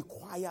does it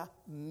require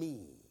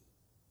me?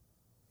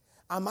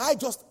 Am I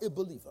just a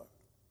believer,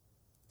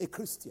 a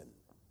Christian?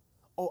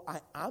 Or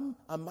am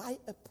I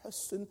a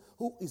person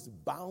who is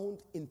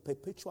bound in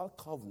perpetual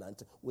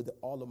covenant with the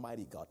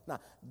Almighty God? Now,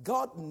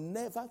 God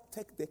never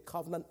takes the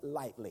covenant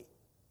lightly.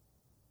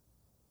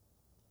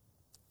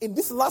 In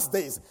these last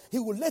days, he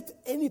will let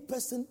any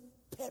person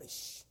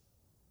perish.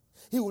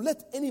 He will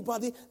let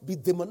anybody be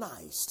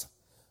demonized.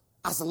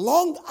 As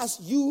long as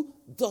you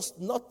does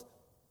not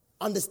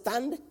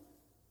understand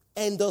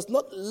and does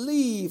not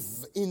live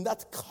in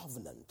that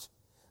covenant,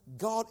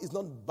 God is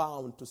not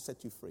bound to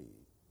set you free.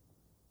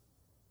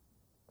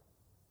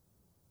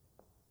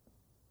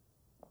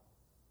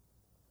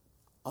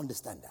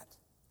 Understand that.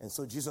 And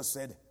so Jesus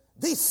said,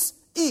 this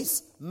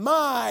is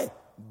my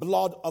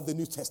blood of the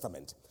New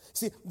Testament.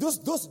 See,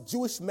 those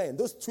Jewish men,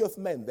 those 12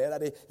 men there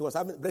that he was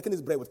breaking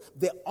his bread with,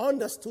 they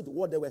understood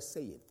what they were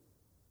saying.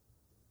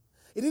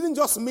 It didn't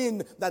just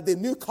mean that the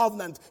new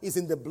covenant is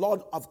in the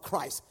blood of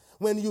Christ.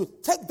 When you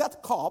take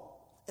that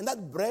cup and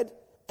that bread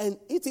and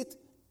eat it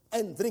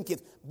and drink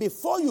it,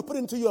 before you put it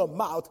into your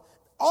mouth,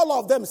 all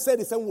of them say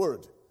the same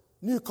word,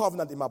 new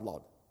covenant in my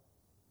blood.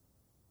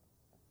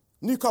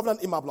 New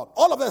covenant in my blood.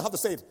 All of them have to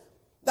say it.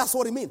 That's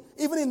what it means.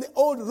 Even in the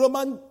old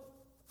Roman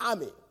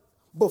army,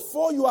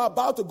 before you are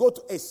about to go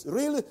to a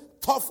really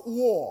tough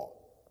war,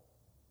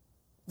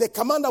 the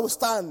commander will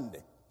stand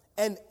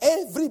and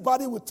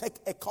everybody will take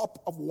a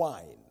cup of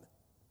wine.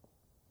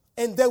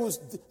 And they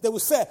will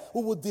say,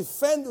 we will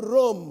defend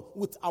Rome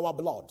with our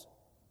blood.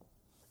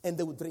 And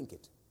they will drink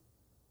it.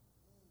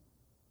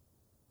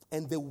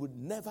 And they would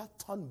never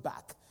turn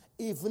back,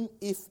 even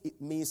if it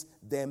means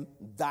them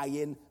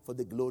dying for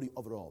the glory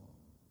of Rome.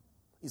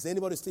 Is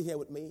anybody still here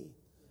with me?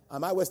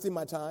 Am I wasting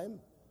my time?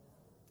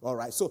 All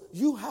right, so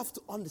you have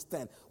to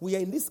understand, we are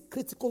in this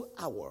critical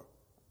hour.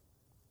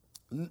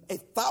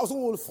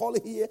 1,000 will fall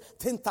here,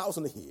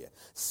 10,000 here.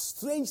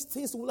 Strange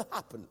things will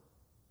happen.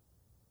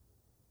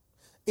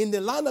 In the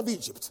land of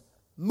Egypt,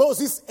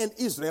 Moses and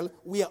Israel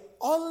were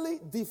only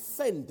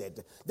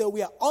defended, they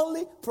were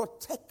only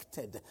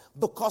protected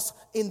because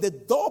in the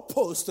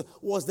doorpost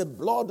was the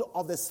blood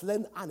of the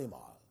slain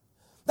animal.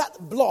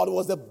 That blood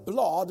was the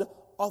blood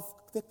of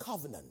the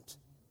covenant.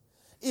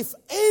 If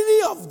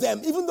any of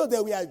them, even though they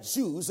were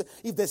Jews,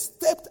 if they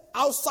stepped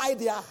outside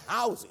their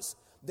houses,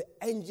 the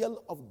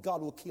angel of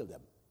God will kill them.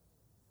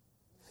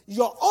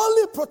 Your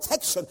only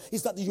protection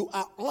is that you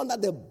are under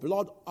the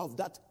blood of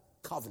that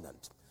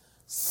covenant.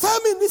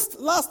 Same in this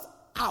last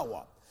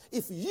hour.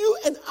 If you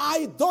and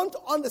I don't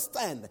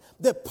understand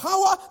the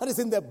power that is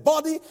in the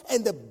body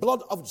and the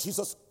blood of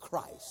Jesus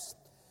Christ,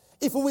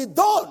 if we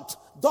don't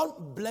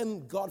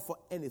blame God for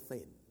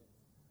anything.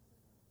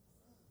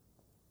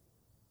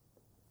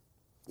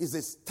 It's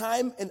this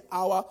time and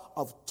hour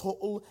of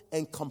total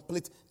and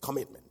complete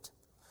commitment.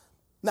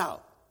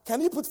 Now, can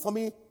you put for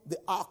me the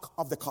Ark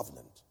of the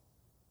Covenant?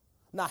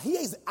 Now, here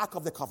is the Ark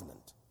of the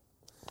Covenant.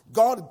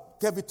 God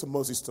gave it to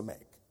Moses to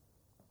make.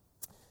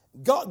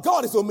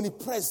 God is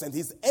omnipresent.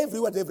 He's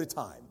everywhere at every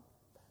time.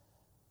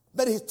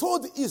 But he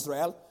told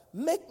Israel,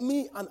 make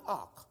me an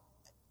ark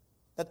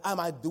that I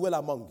might dwell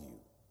among you.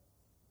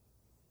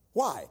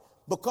 Why?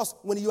 Because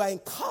when you are in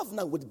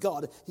covenant with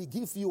God, he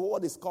gives you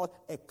what is called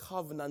a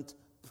covenant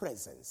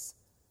presence.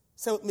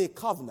 Say with me,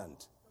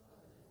 covenant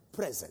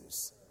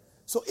presence.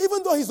 So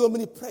even though he's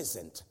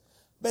omnipresent,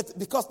 but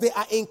because they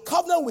are in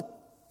covenant with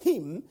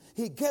him,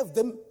 he gave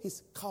them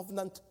his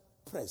covenant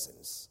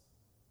presence.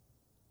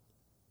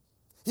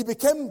 He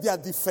became their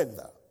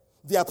defender,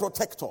 their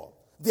protector,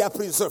 their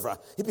preserver.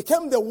 He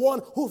became the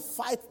one who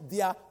fights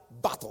their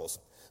battles.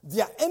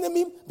 Their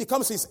enemy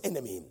becomes his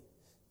enemy.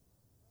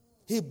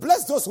 He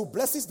blesses those who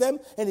blesses them,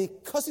 and he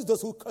curses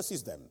those who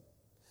curses them.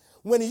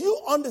 When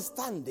you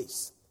understand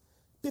this,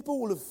 people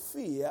will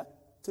fear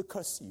to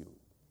curse you.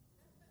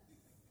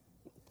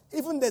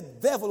 Even the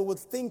devil would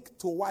think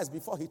twice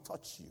before he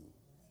touches you.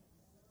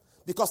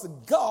 Because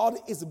God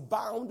is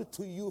bound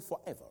to you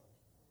forever.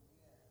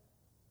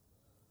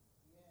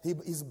 He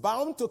is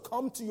bound to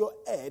come to your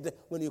aid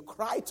when you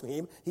cry to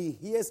him. He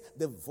hears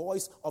the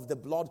voice of the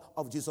blood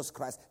of Jesus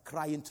Christ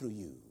crying through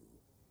you.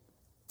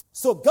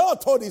 So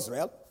God told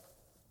Israel,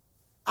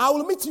 I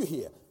will meet you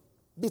here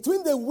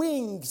between the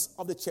wings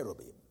of the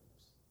cherubim.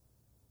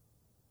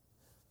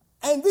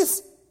 And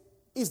this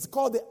is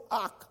called the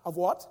Ark of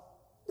what?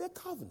 The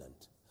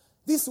Covenant.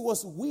 This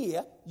was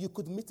where you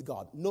could meet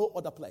God, no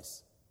other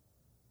place.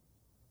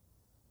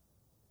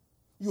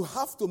 You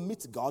have to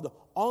meet God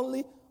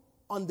only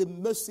on the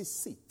mercy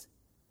seat,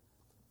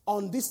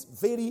 on this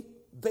very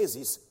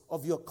basis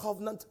of your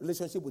covenant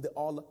relationship with the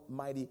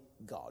Almighty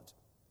God.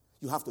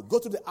 You have to go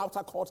to the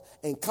outer court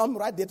and come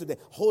right there to the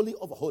Holy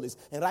of Holies.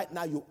 And right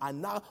now you are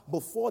now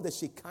before the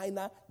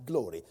Shekinah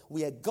glory,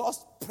 where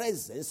God's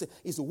presence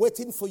is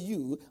waiting for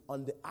you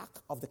on the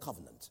Ark of the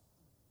Covenant.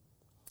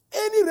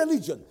 Any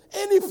religion,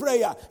 any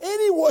prayer,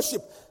 any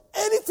worship,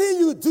 anything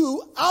you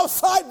do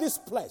outside this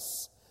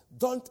place,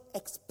 don't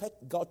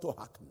expect God to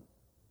hearken.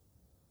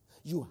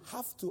 You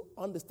have to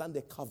understand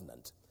the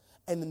covenant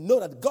and know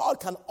that God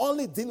can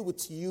only deal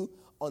with you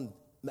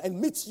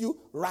and meet you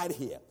right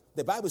here.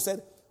 The Bible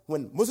said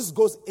when Moses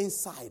goes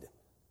inside,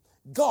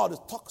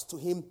 God talks to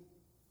him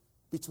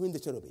between the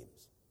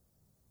cherubims.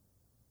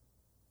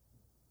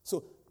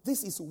 So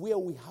this is where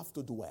we have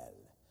to dwell.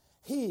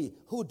 He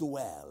who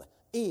dwell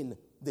in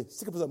the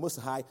secret place of the Most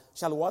High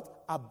shall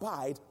what?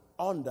 Abide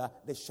under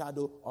the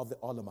shadow of the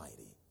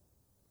Almighty.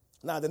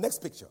 Now the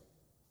next picture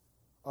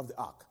of the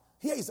ark.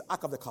 Here is the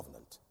Ark of the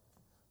Covenant.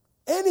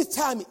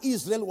 Anytime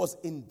Israel was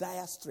in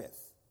dire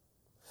strength,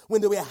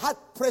 when they were hard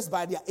pressed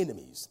by their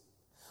enemies,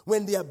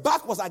 when their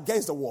back was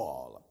against the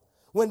wall,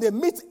 when they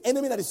meet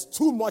enemy that is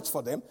too much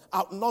for them,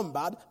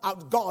 outnumbered,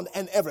 outgunned,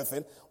 and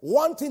everything,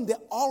 one thing they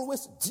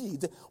always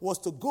did was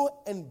to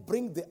go and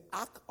bring the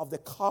Ark of the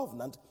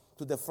Covenant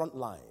to the front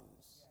lines.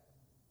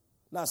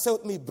 Now say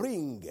with me,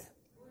 bring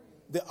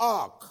the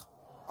Ark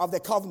of the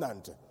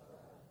Covenant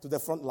to the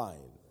front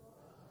line.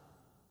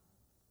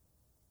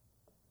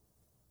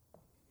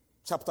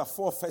 Chapter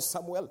 4, 1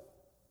 Samuel.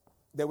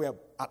 They were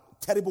at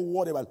terrible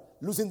war. They were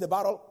losing the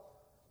battle.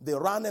 They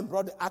ran and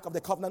brought the Ark of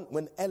the Covenant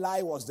when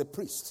Eli was the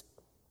priest.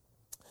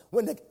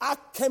 When the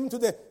Ark came to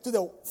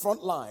the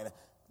front line,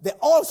 they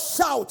all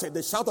shouted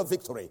the shout of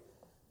victory.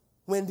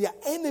 When their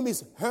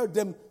enemies heard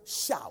them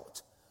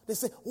shout, they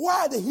said,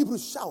 why are the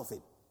Hebrews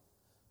shouting?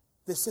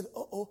 They said,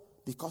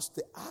 because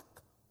the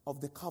Ark of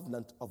the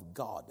Covenant of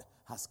God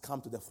has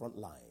come to the front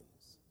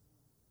lines.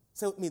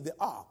 Say with me, the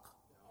Ark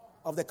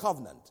of the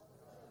Covenant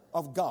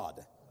of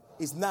God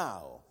is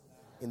now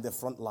in the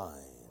front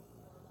line.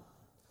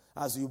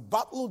 As you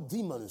battle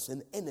demons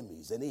and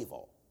enemies and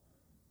evil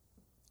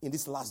in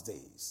these last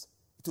days,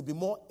 it will be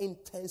more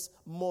intense,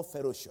 more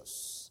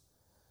ferocious.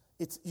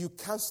 You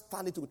can't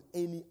stand it with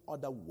any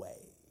other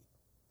way.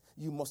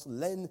 You must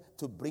learn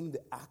to bring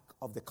the Ark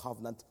of the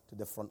Covenant to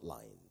the front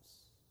lines.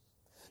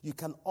 You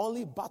can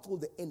only battle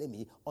the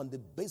enemy on the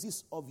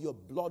basis of your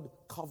blood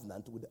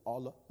covenant with the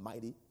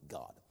Almighty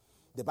God.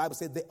 The Bible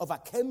says they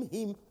overcame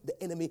him, the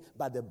enemy,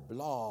 by the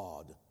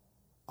blood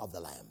of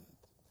the Lamb,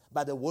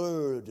 by the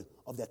word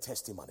of their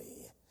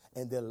testimony,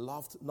 and they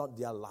loved not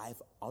their life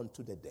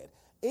unto the death.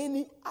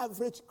 Any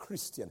average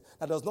Christian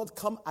that does not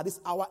come at this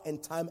hour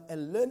and time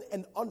and learn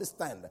and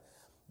understand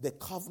the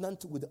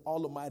covenant with the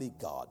Almighty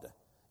God,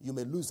 you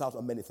may lose out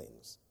on many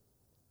things.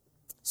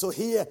 So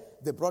here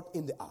they brought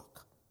in the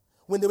ark.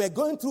 When they were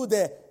going through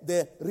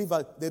the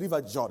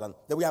river Jordan,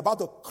 they were about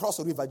to cross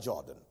the river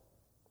Jordan.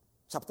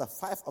 Chapter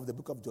 5 of the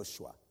book of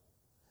Joshua.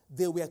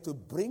 They were to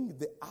bring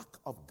the ark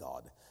of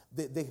God.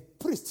 The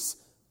priests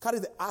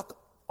carried the ark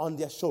on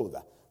their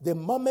shoulder. The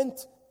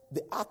moment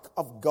the ark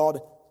of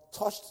God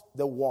touched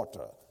the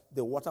water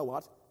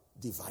what?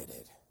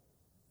 Divided.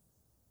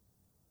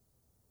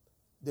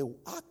 The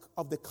ark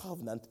of the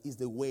covenant is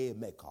the way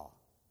maker.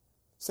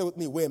 Say with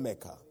me, way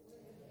maker.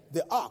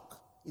 The ark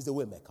is the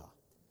way maker.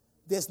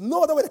 There's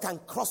no other way they can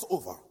cross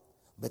over.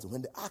 But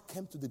when the ark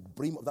came to the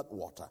brim of that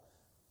water,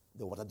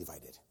 the water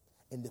divided.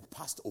 And they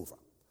passed over.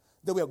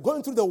 They were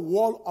going through the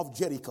wall of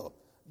Jericho.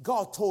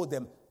 God told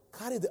them,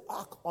 carry the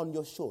ark on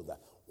your shoulder.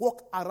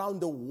 Walk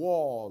around the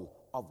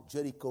wall of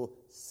Jericho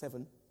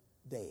 7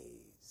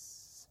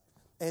 days.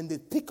 And they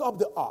pick up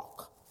the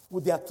ark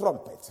with their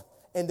trumpet.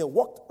 And they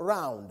walked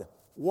around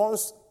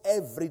once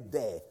every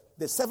day.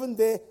 The 7th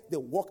day, they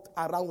walked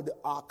around with the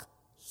ark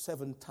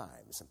 7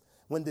 times.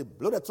 When they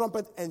blew the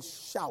trumpet and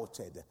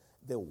shouted,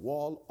 the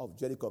wall of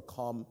Jericho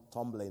come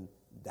tumbling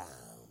down.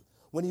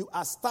 When you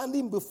are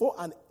standing before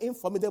an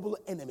formidable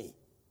enemy,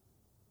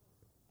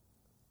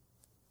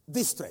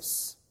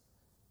 distress,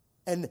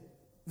 and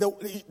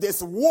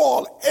there's a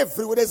wall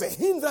everywhere, there's a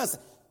hindrance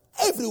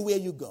everywhere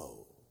you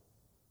go,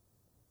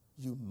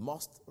 you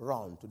must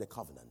run to the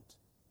covenant.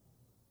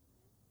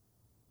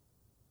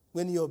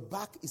 When your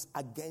back is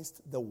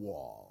against the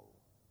wall,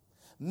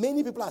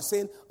 many people are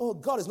saying, oh,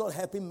 God is not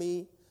helping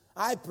me.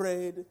 I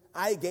prayed,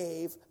 I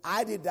gave,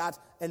 I did that,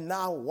 and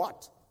now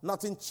what?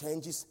 Nothing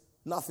changes.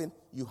 Nothing.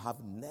 You have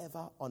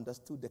never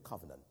understood the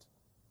covenant.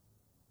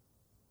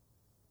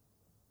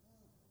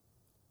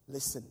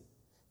 Listen,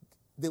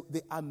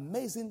 the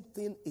amazing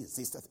thing is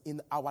this, that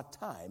in our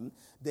time,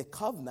 the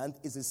covenant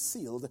is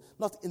sealed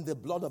not in the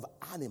blood of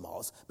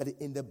animals, but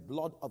in the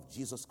blood of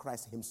Jesus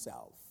Christ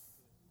himself.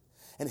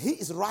 And he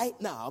is right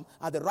now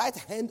at the right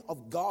hand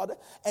of God,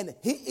 and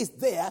he is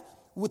there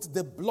with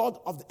the blood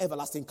of the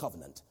everlasting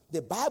covenant.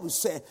 The Bible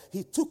says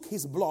he took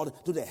his blood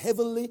to the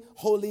heavenly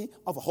holy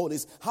of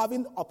holies,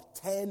 having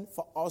obtained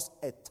for us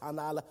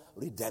eternal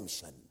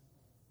redemption.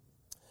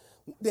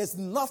 There's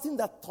nothing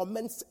that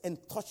torments and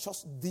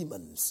touches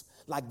demons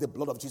like the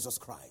blood of Jesus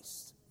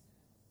Christ.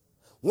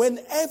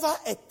 Whenever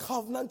a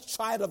covenant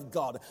child of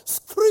God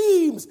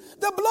screams,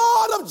 the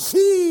blood of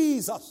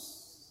Jesus,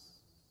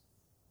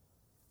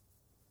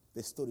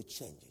 the story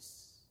changes.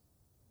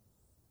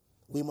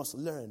 We must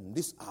learn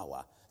this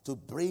hour to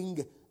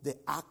bring the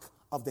ark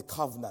of the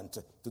covenant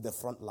to the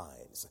front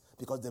lines,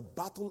 because the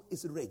battle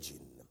is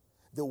raging,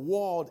 the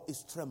world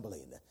is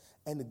trembling,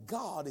 and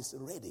God is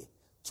ready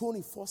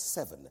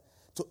 24/7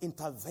 to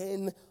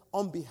intervene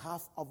on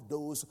behalf of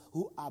those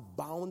who are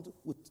bound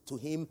to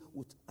him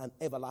with an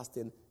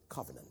everlasting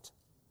covenant.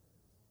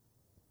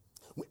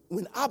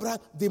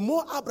 The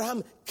more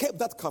Abraham kept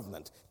that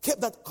covenant,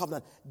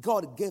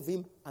 God gave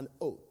him an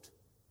oath.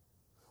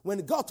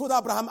 When God told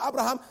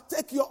Abraham,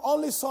 take your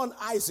only son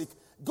Isaac,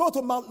 go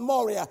to Mount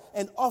Moriah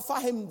and offer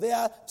him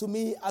there to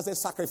me as a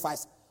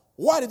sacrifice.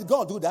 Why did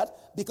God do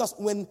that? Because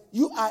when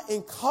you are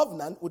in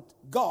covenant with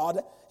God,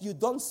 you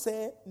don't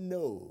say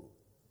no.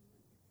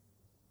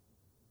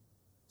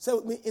 Say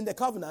with me, in the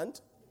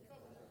covenant,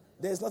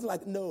 there's nothing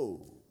like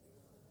no.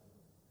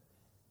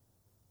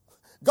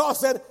 God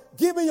said,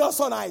 give me your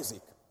son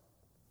Isaac.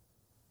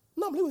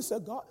 Normally we say,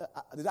 God,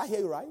 did I hear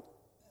you right?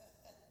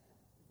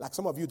 Like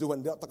some of you do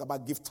when they talk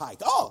about give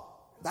tithe. Oh,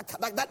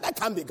 that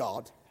can't be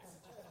God.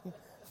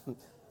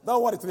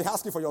 Don't worry till they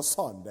ask you for your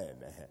son then.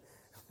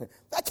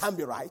 That can't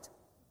be right.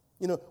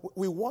 You know,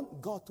 we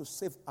want God to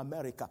save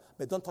America,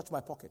 but don't touch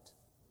my pocket.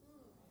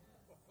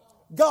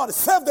 God,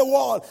 save the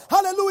world.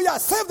 Hallelujah,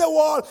 save the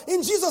world.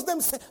 In Jesus'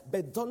 name,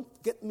 but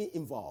don't get me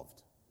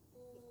involved.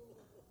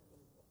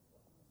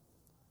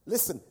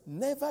 Listen,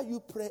 never you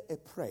pray a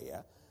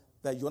prayer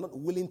that you're not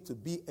willing to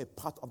be a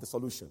part of the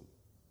solution.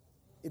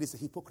 It is a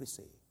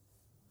hypocrisy.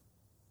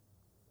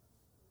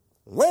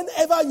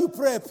 Whenever you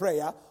pray a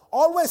prayer,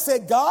 always say,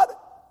 God,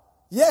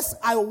 yes,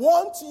 I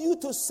want you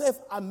to save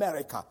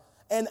America.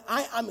 And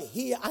I am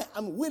here, I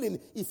am willing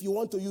if you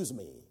want to use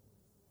me.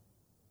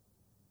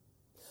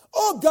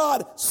 Oh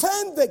God,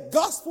 send the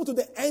gospel to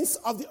the ends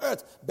of the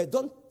earth. But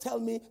don't tell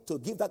me to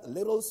give that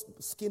little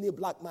skinny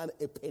black man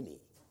a penny.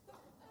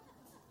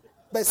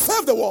 But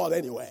save the world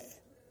anyway.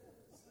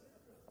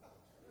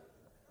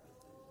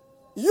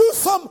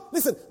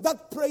 Listen,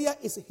 that prayer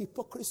is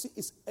hypocrisy,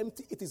 is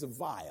empty, it is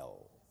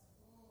vile.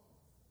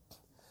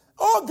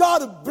 Oh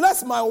God,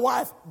 bless my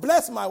wife.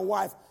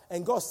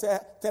 And God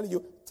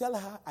tell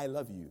her I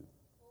love you.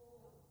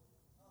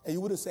 And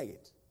you wouldn't say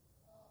it.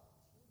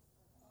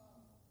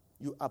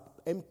 You are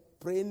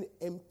praying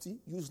empty,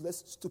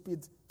 useless,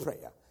 stupid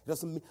prayer. It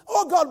doesn't mean,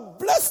 oh God,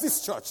 bless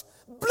this church.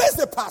 Bless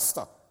the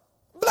pastor.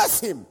 Bless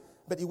him.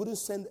 But he wouldn't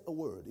send a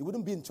word. He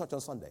wouldn't be in church on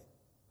Sunday.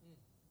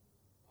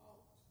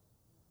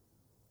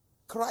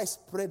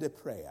 Christ prayed a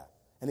prayer.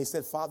 And he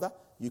said, Father,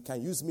 you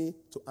can use me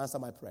to answer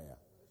my prayer.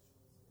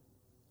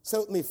 Say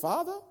with me,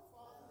 Father.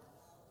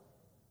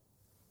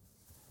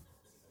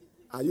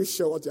 Are you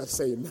sure what you're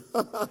saying?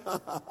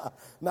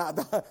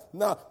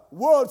 Now,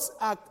 words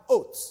are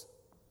oaths.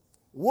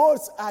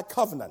 Words are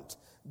covenant.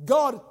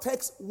 God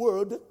takes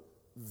word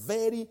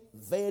very,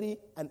 very,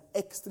 and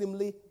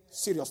extremely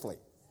seriously.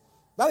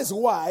 That is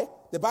why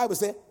the Bible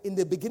says, in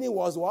the beginning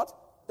was what?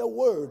 The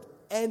Word.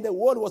 And the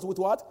Word was with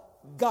what?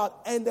 God.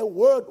 And the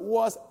Word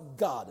was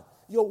God.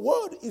 Your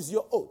word is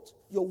your oath.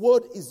 Your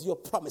word is your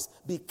promise.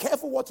 Be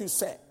careful what you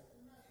say.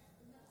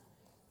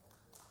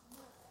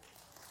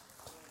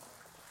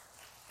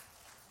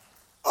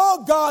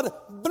 Oh God,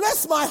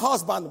 bless my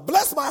husband.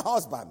 Bless my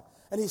husband.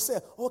 And he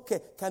said, okay,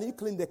 can you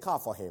clean the car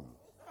for him?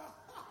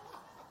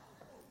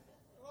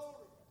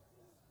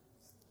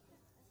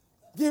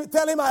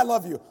 Tell him I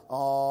love you.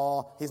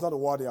 Oh, he's not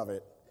worthy of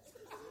it.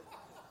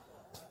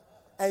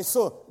 And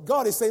so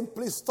God is saying,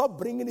 please stop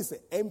bringing this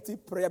empty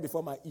prayer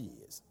before my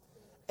ears.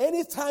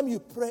 Anytime you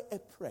pray a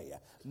prayer,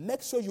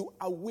 make sure you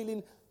are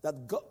willing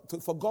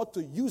for God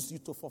to use you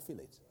to fulfill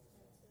it.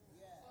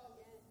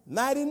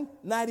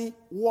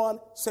 1991,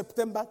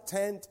 September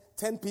 10th,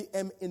 10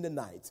 p.m. in the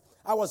night.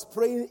 I was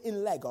praying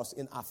in Lagos,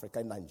 in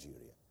Africa, in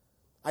Nigeria.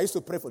 I used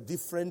to pray for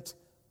different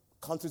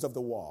countries of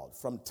the world,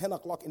 from 10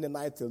 o'clock in the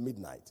night till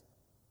midnight.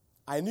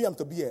 I knew I'm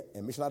to be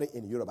a missionary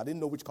in Europe. I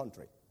didn't know which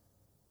country.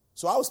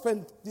 So I would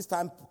spend this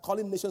time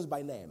calling nations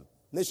by name,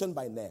 nation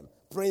by name,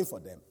 praying for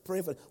them.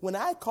 When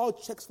I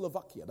called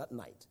Czechoslovakia that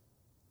night,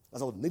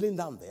 as I was kneeling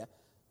down there,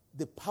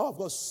 the power of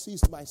God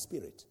seized my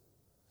spirit.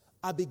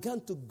 I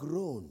began to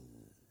groan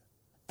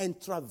and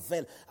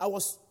travail. I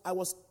was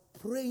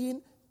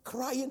praying,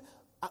 crying.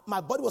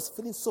 My body was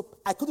feeling so,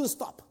 I couldn't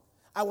stop.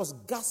 I was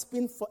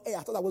gasping for air.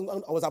 I thought I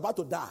was about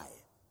to die.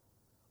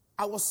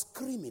 I was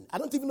screaming. I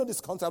don't even know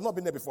this country. I've not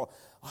been there before.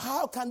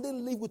 How can they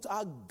live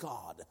without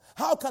God?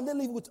 How can they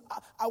live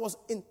without? I was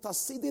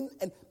interceding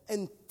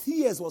and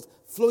tears was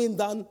flowing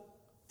down.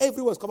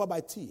 Everyone was covered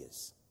by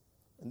tears.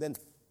 And then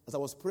as I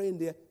was praying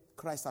there,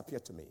 Christ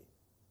appeared to me.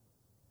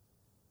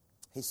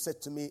 He said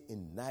to me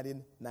in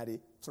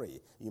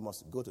 1993, you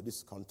must go to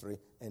this country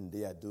and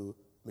there do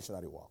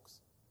missionary works.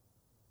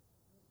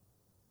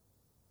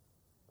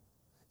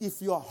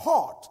 If your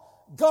heart,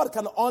 God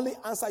can only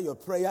answer your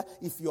prayer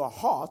if your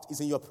heart is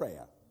in your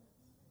prayer.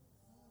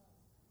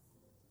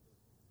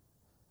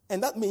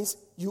 And that means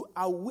you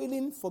are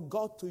willing for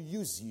God to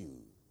use you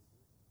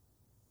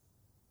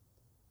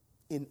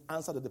in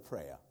answer to the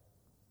prayer.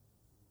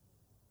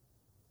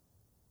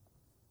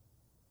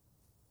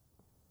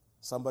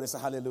 Somebody say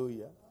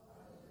hallelujah.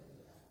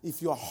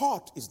 If your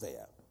heart is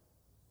there,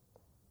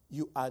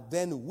 you are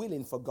then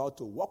willing for God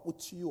to walk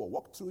with you or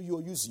walk through you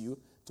or use you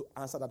to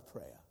answer that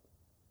prayer.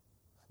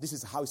 This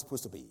is how it's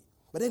supposed to be.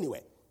 But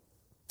anyway,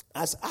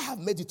 as I have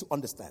made you to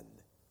understand,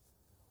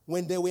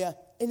 when they were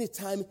any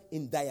time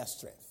in dire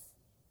stress,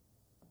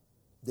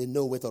 they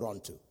know where to run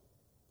to.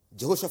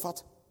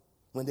 Jehoshaphat,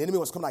 when the enemy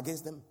was coming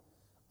against them,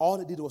 all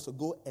they did was to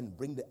go and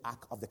bring the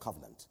Ark of the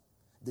Covenant.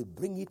 They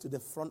bring it to the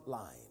front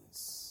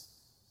lines.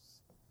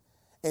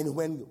 And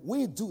when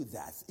we do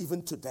that,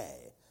 even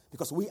today,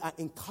 because we are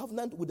in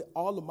covenant with the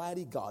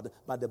Almighty God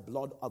by the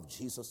blood of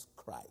Jesus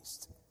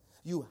Christ,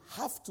 you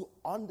have to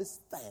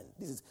understand,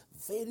 this is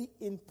very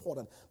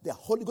important. The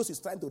Holy Ghost is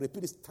trying to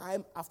repeat this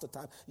time after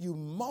time. You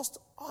must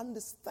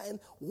understand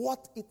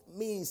what it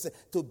means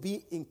to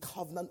be in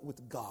covenant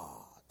with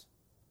God.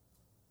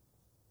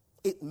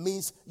 It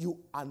means you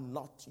are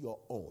not your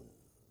own.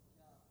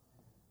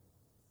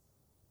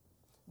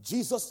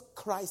 Jesus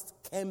Christ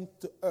came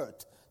to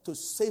earth to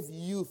save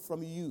you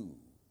from you,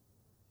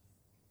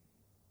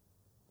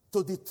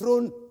 to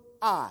dethrone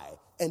I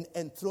and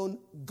enthrone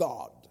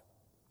God.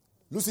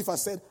 Lucifer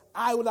said,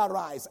 I will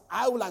arise,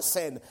 I will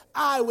ascend,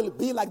 I will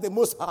be like the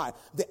Most High.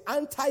 The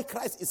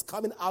Antichrist is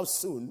coming out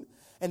soon.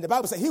 And the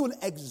Bible says he will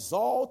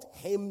exalt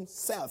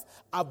himself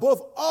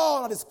above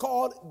all that is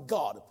called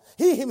God.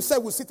 He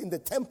himself will sit in the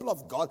temple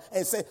of God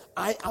and say,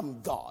 I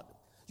am God.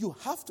 You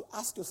have to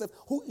ask yourself,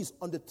 who is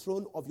on the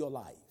throne of your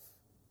life?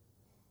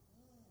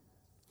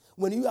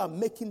 When you are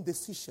making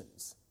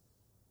decisions,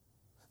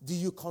 do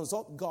you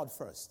consult God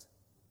first?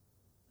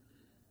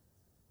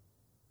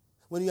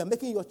 When you are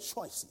making your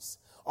choices,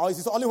 or is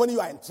it only when you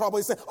are in trouble,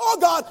 you say,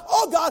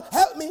 oh God,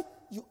 help me?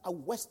 You are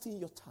wasting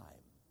your time.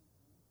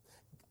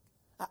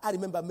 I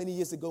remember many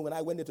years ago when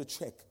I went there to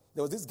check,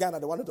 there was this guy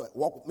that wanted to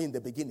walk with me in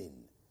the beginning.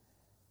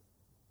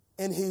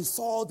 And he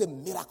saw the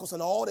miracles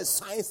and all the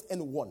signs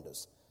and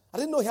wonders. I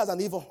didn't know he has an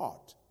evil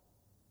heart.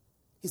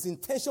 His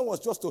intention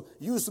was just to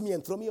use me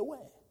and throw me away.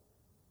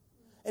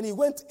 And he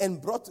went and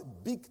brought a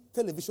big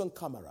television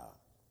camera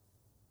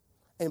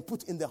and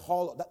put in the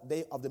hall that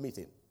day of the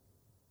meeting.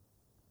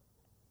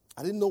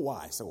 I didn't know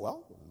why. I said,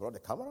 well, he brought the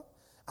camera.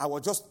 I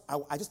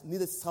just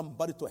needed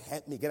somebody to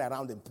help me get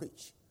around and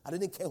preach. I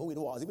didn't care who it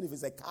was, even if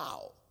it's a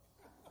cow.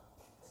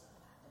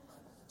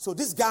 So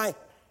this guy,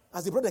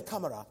 as he brought the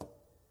camera,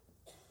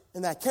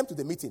 and I came to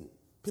the meeting,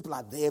 people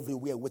are there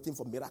everywhere waiting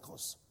for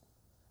miracles.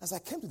 As I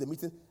came to the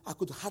meeting, I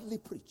could hardly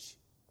preach.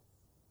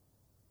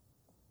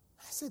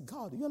 I said,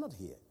 God, you're not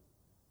here.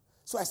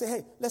 So I said,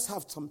 hey, let's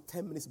have some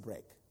 10 minutes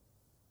break.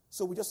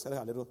 So we just had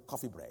a little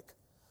coffee break.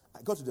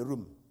 I go to the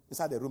room.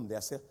 Inside the room there,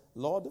 I said,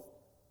 Lord,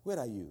 where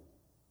are you?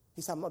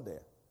 He said, I'm not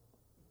there.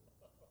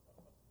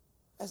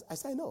 I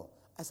said, no.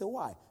 I said,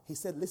 why? He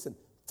said, listen,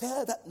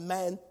 tell that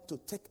man to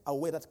take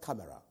away that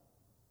camera.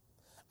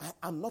 I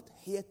am not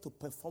here to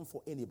perform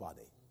for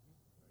anybody.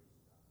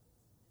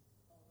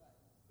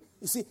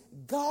 You see,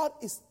 God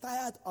is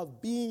tired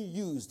of being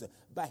used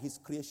by his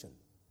creation.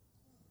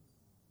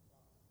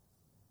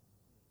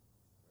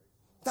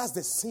 That's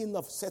the sin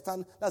of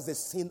Satan. That's the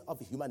sin of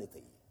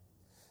humanity.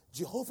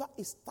 Jehovah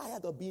is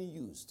tired of being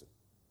used.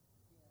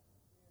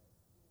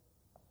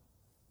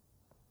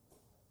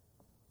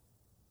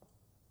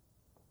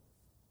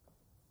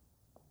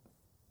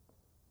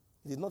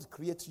 He did not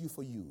create you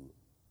for you.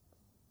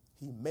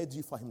 He made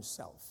you for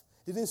himself.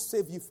 He didn't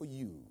save you for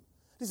you.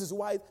 This is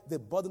why the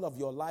burden of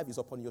your life is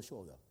upon your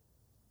shoulder.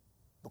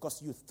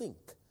 Because you think,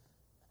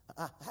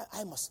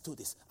 I must do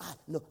this.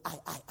 No,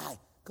 I.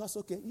 God's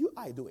okay,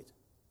 I do it.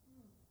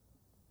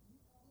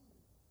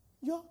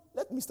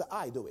 Let Mr.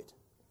 I do it.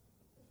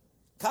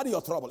 Carry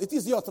your trouble. It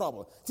is your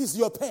trouble. It is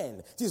your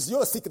pain. It is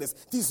your sickness.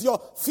 It is your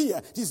fear.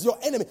 It is your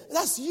enemy.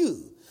 That's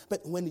you.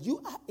 But when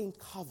you are in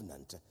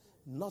covenant,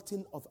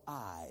 nothing of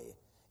I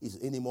is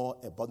anymore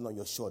a burden on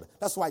your shoulder.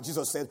 That's why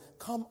Jesus said,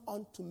 come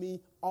unto me,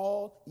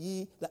 all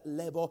ye that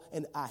labor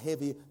and are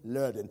heavy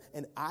laden,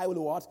 and I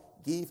will what?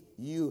 Give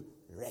you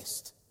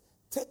rest.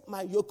 Take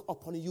my yoke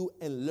upon you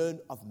and learn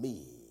of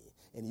me,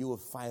 and you will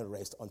find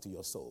rest unto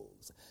your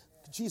souls.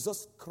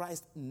 Jesus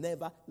Christ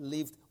never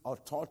lived or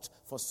taught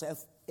for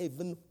self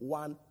even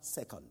 1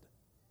 second.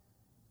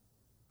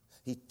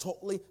 He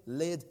totally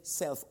laid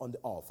self on the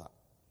altar.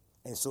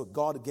 And so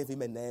God gave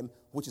him a name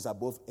which is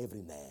above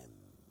every name.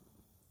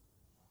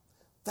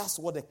 That's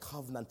what the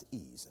covenant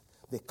is.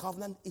 The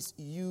covenant is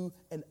you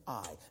and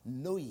I,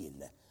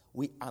 knowing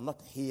we are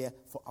not here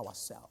for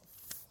ourselves.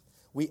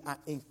 We are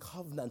in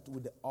covenant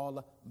with the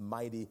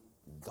Almighty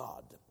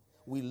God.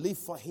 We live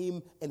for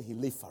him and he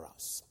lives for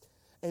us.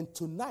 And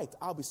tonight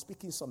I'll be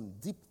speaking some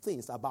deep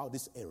things about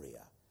this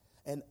area.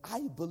 And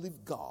I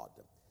believe, God,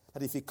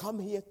 that if you come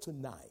here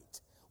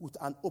tonight with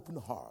an open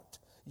heart,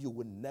 you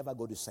will never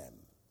go the same.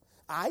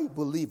 I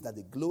believe that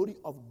the glory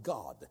of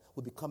God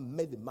will become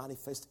made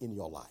manifest in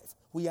your life.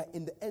 We are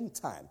in the end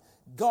time.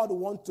 God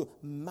wants to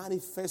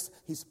manifest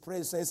his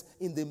presence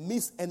in the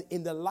midst and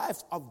in the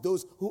lives of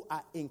those who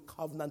are in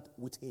covenant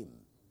with him.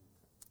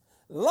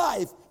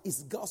 Life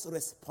is God's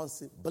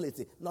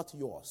responsibility, not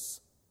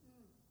yours.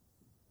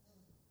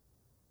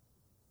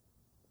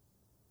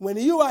 When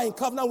you are in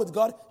covenant with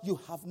God, you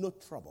have no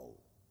trouble.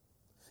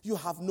 You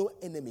have no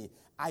enemy.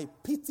 I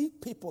pity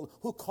people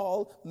who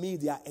call me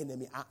their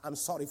enemy. I'm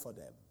sorry for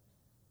them.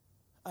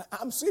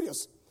 I'm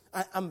serious.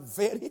 I'm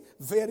very,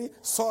 very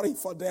sorry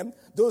for them.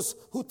 Those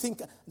who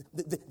think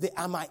they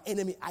are my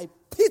enemy, I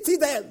pity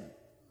them.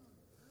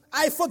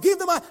 I forgive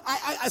them.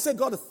 I said,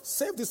 God,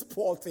 save this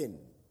poor thing.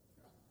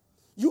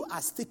 You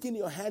are sticking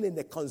your hand in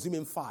the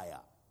consuming fire.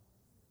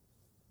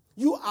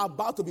 You are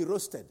about to be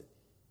roasted.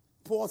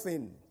 Poor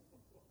thing.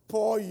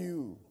 Poor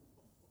you.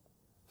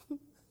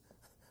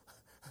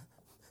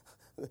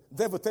 The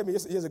devil told me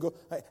years ago,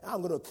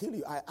 I'm going to kill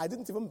you. I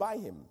didn't even buy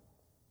him.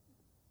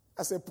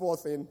 I said, poor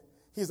thing.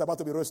 He's about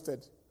to be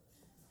roasted.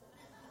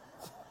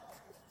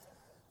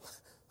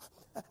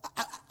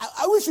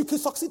 I wish you could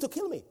succeed to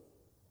kill me.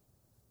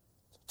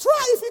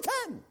 Try if you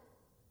can.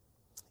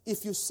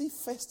 If you see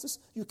Festus,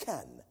 you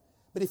can.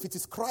 But if it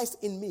is Christ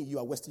in me, you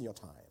are wasting your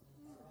time.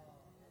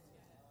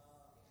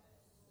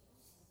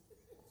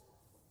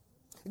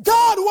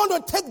 God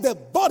wants to take the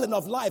burden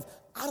of life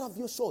out of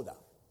your shoulder.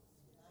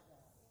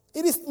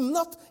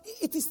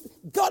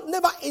 God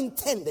never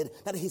intended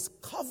that his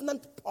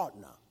covenant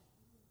partner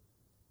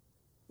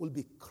will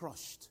be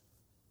crushed.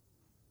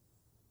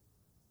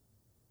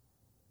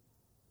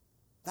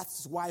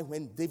 That's why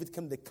when David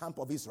came to the camp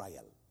of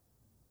Israel,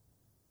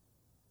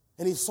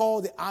 and he saw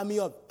the army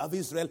of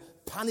Israel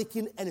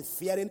panicking and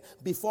fearing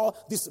before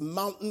this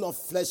mountain of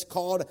flesh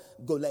called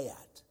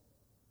Goliath.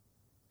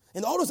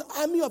 And all those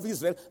army of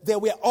Israel, they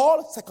were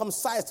all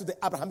circumcised to the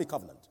Abrahamic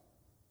covenant.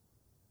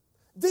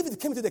 David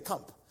came to the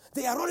camp.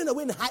 They are running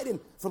away and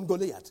hiding from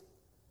Goliath.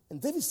 And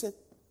David said,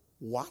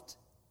 what?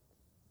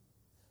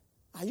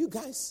 Are you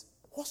guys,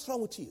 what's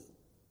wrong with you?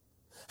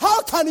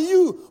 How can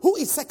you, who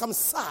is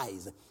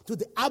circumcised to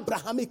the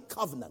Abrahamic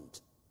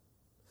covenant?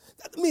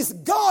 That means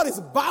God is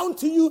bound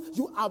to you,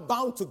 you are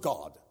bound to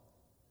God.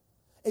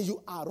 And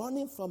you are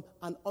running from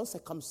an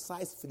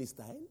uncircumcised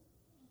Philistine?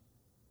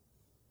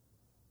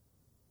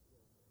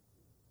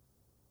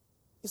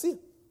 You see,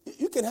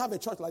 you can have a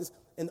church like this,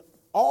 and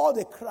all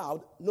the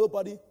crowd,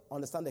 nobody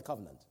understand the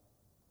covenant.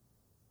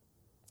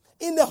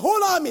 In the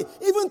whole army,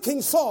 even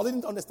King Saul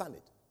didn't understand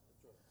it.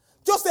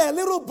 Just a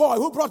little boy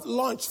who brought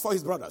lunch for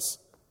his brothers.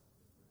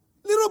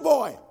 Little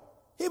boy.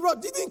 He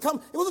didn't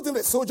come, he wasn't even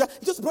a soldier,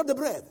 he just brought the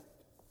bread.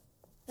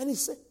 And he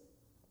said,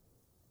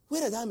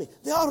 where are the army?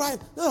 They're all right,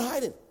 they're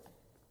hiding.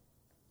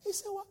 He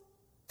said, what?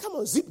 Come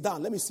on, zip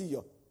down, let me see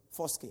your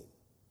foreskin.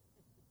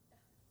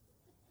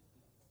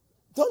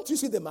 Don't you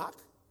see the mark?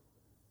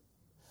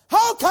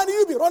 How can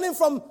you be running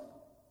from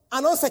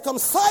an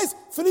uncircumcised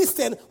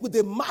Philistine with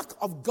the mark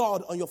of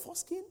God on your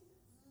foreskin?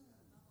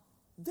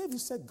 David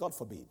said, God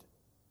forbid.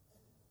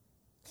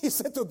 He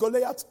said to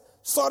Goliath,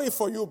 sorry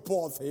for you,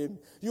 poor thing.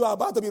 You are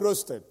about to be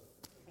roasted.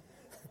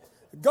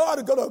 God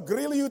is going to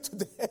grill you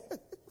today.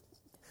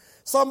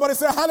 Somebody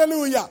say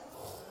hallelujah.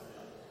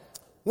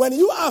 When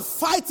you are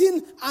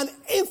fighting an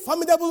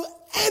infamous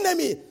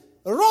enemy,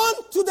 run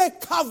to the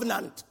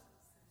covenant.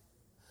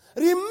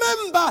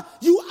 Remember,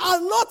 you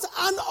are not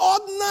an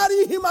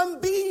ordinary human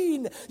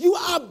being. You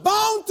are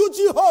bound to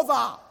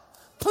Jehovah.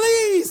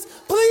 Please,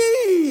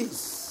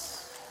 please.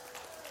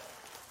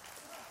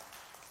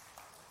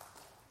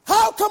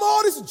 How come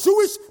all these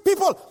Jewish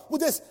people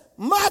with this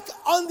mark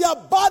on their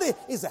body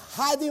is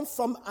hiding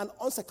from an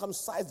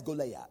uncircumcised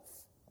Goliath?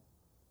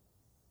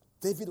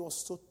 David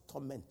was so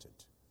tormented.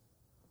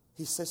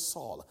 He said,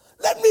 Saul,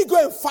 let me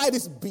go and fight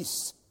this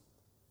beast.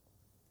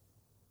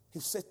 He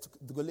said to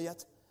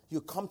Goliath, you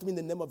come to me in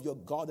the name of your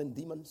God and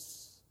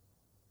demons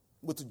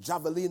with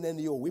javelin and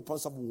your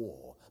weapons of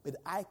war. But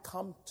I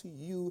come to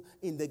you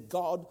in the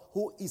God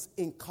who is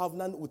in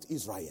covenant with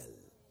Israel.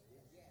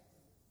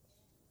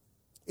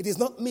 It is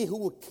not me who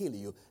will kill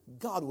you.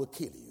 God will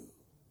kill you.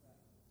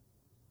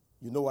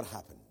 You know what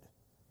happened?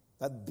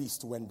 That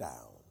beast went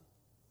down.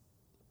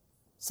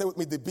 Say with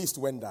me, the beast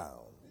went down.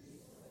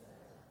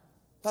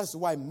 That's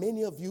why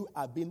many of you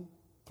are being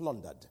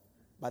plundered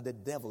by the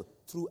devil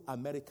through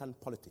American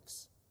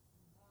politics.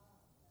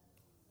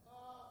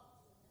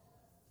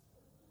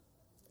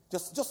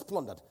 Just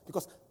plundered.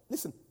 Because,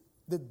 listen,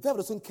 the devil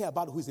doesn't care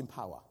about who is in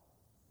power.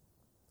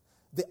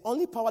 The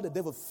only power the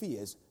devil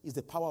fears is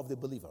the power of the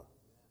believer.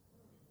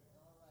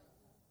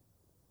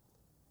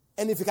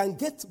 And if he can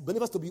get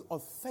believers to be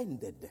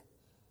offended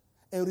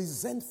and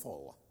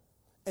resentful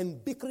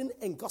and bickering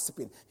and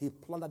gossiping, he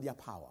plundered their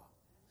power.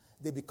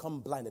 They become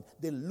blinded.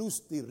 They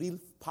lose the real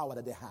power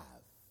that they have.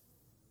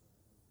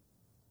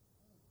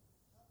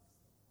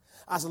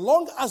 As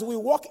long as we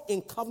walk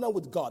in covenant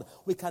with God,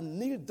 we can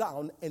kneel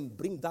down and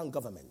bring down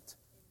government.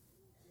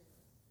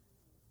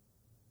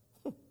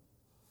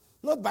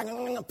 Not by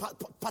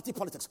party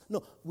politics.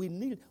 No, we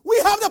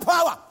have the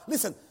power.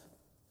 Listen,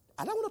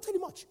 I don't want to tell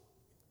you much.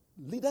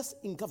 Leaders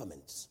in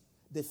governments,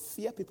 they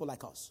fear people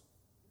like us.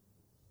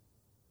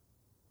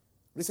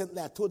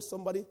 Recently, I told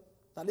somebody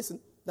that, listen,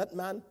 that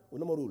man will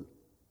no more rule.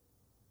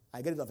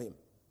 I get rid of him.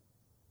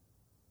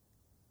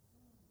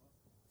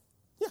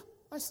 Yeah,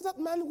 I see that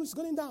man who is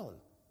going down.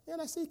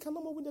 And I say he can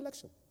no more win the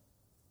election.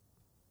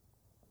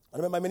 I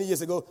remember many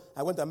years ago,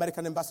 I went to the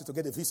American embassy to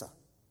get a visa.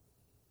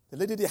 The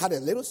lady there had a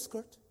little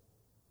skirt.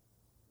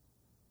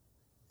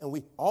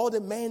 And all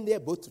the men there,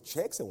 both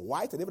Czechs and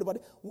white and everybody,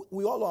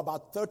 we all know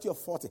about 30 or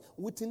 40.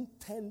 Within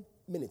 10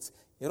 minutes,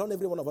 he run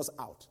every one of us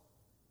out.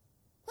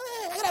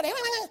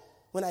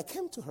 When I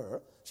came to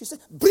her, She said,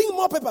 bring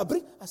more paper,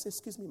 bring. I said,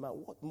 excuse me, man,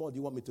 what more do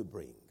you want me to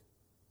bring?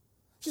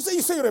 She said,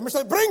 you say you're a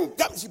missionary, bring.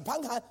 She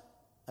banged her.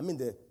 I mean,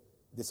 the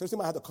security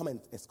man had to come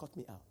and escort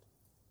me out.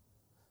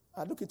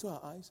 I looked into her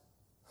eyes.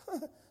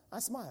 I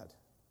smiled.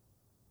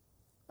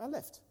 I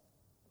left.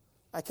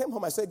 I came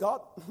home. I said,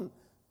 God,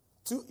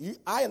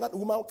 I and that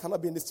woman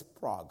cannot be in this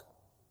Prague.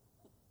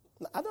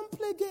 I don't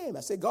play game.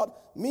 I said, God,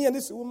 me and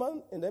this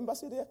woman in the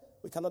embassy there,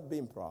 we cannot be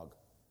in Prague.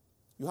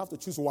 You have to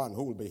choose one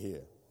who will be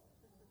here.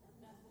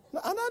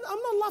 I'm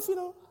not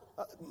laughing.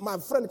 My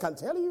friend can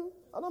tell you.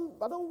 I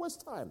don't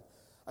waste time.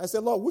 I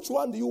said, Lord, which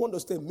one do you want to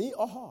stay, me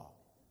or her?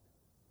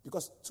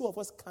 Because two of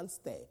us can't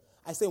stay.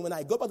 I said, when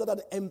I go back to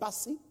that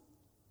embassy,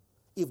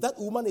 if that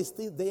woman is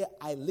still there,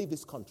 I leave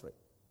this country.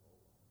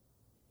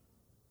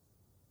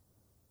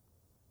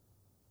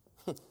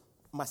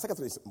 My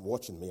secretary is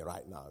watching me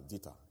right now,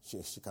 Dita.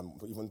 She can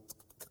even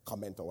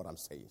comment on what I'm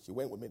saying. She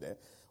went with me there.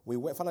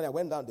 Finally, I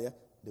went down there.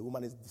 The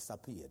woman is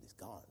disappeared. It's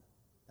gone.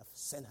 I've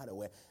sent her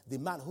away. The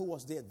man who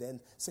was there then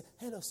said,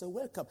 hello, sir,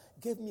 welcome.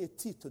 Gave me a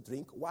tea to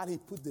drink while he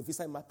put the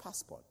visa in my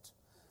passport.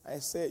 I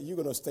said, you're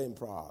going to stay in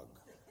Prague.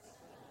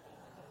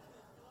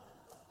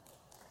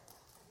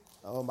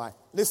 Oh, my.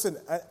 Listen,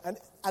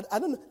 I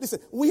don't know. Listen,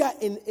 we are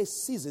in a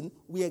season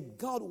where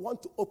God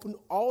wants to open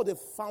all the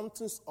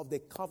fountains of the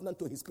covenant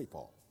to his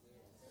people.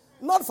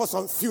 Not for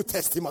some few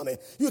testimony.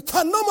 You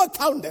can no more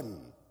count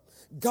them.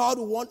 God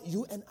wants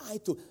you and I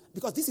to,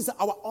 because this is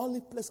our only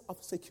place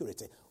of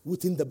security,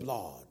 within the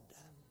blood.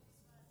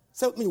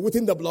 Say with me,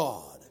 within the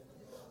blood.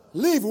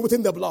 Live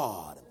within the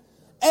blood.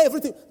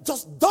 Everything.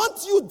 Just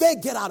don't you dare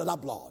get out of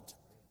that blood.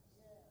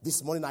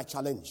 This morning I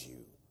challenge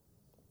you.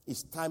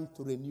 It's time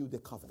to renew the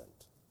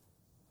covenant.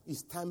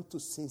 It's time to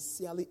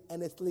sincerely,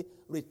 earnestly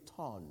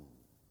return.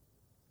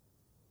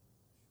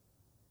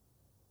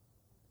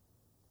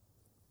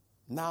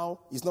 Now,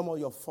 it's no more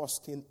your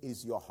foreskin,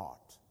 it's your heart.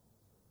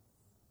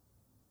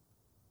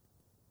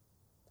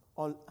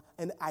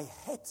 And I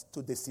hate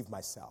to deceive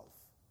myself.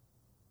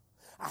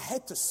 I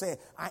hate to say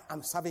I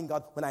am serving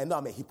God when I know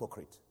I'm a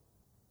hypocrite.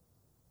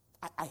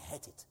 I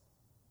hate it.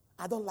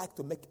 I don't like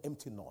to make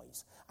empty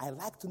noise. I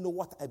like to know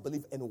what I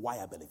believe and why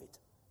I believe it.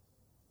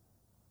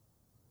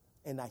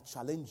 And I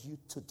challenge you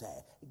today,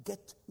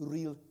 get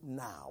real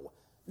now.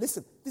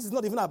 Listen, this is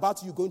not even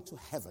about you going to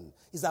heaven.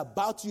 It's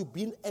about you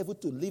being able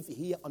to live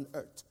here on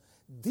earth.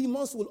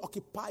 Demons will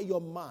occupy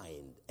your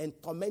mind and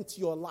torment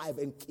your life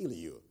and kill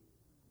you.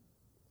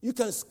 You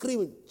can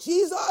scream,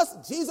 Jesus,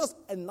 Jesus,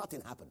 and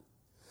nothing happened.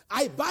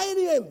 I bind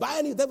you and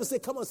bind you. The devil say,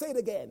 come on, say it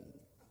again.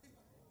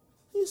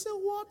 You say,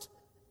 what?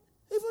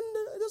 Even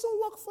it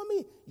doesn't work for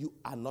me. You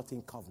are not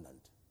in covenant.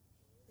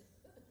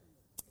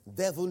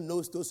 Devil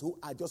knows those who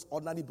are just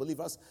ordinary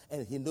believers,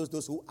 and he knows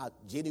those who are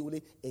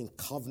genuinely in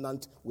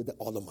covenant with the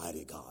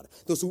Almighty God.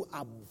 Those who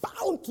are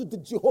bound to the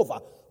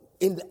Jehovah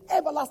in the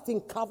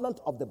everlasting covenant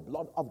of the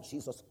blood of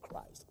Jesus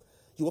Christ.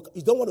 You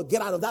don't want to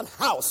get out of that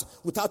house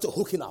without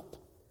hooking up.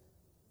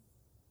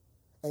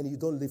 And you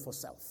don't live for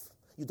self.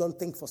 You don't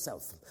think for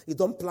self. You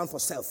don't plan for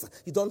self.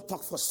 You don't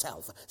talk for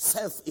self.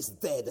 Self is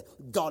dead.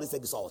 God is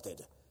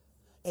exalted.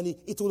 And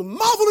it will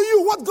marvel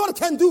you what God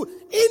can do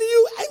in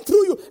you and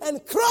through you.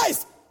 And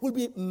Christ will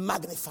be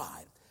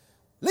magnified.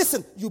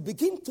 Listen, you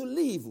begin to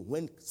live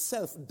when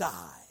self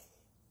dies.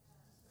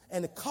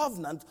 And the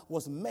covenant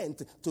was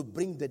meant to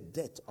bring the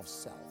death of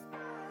self.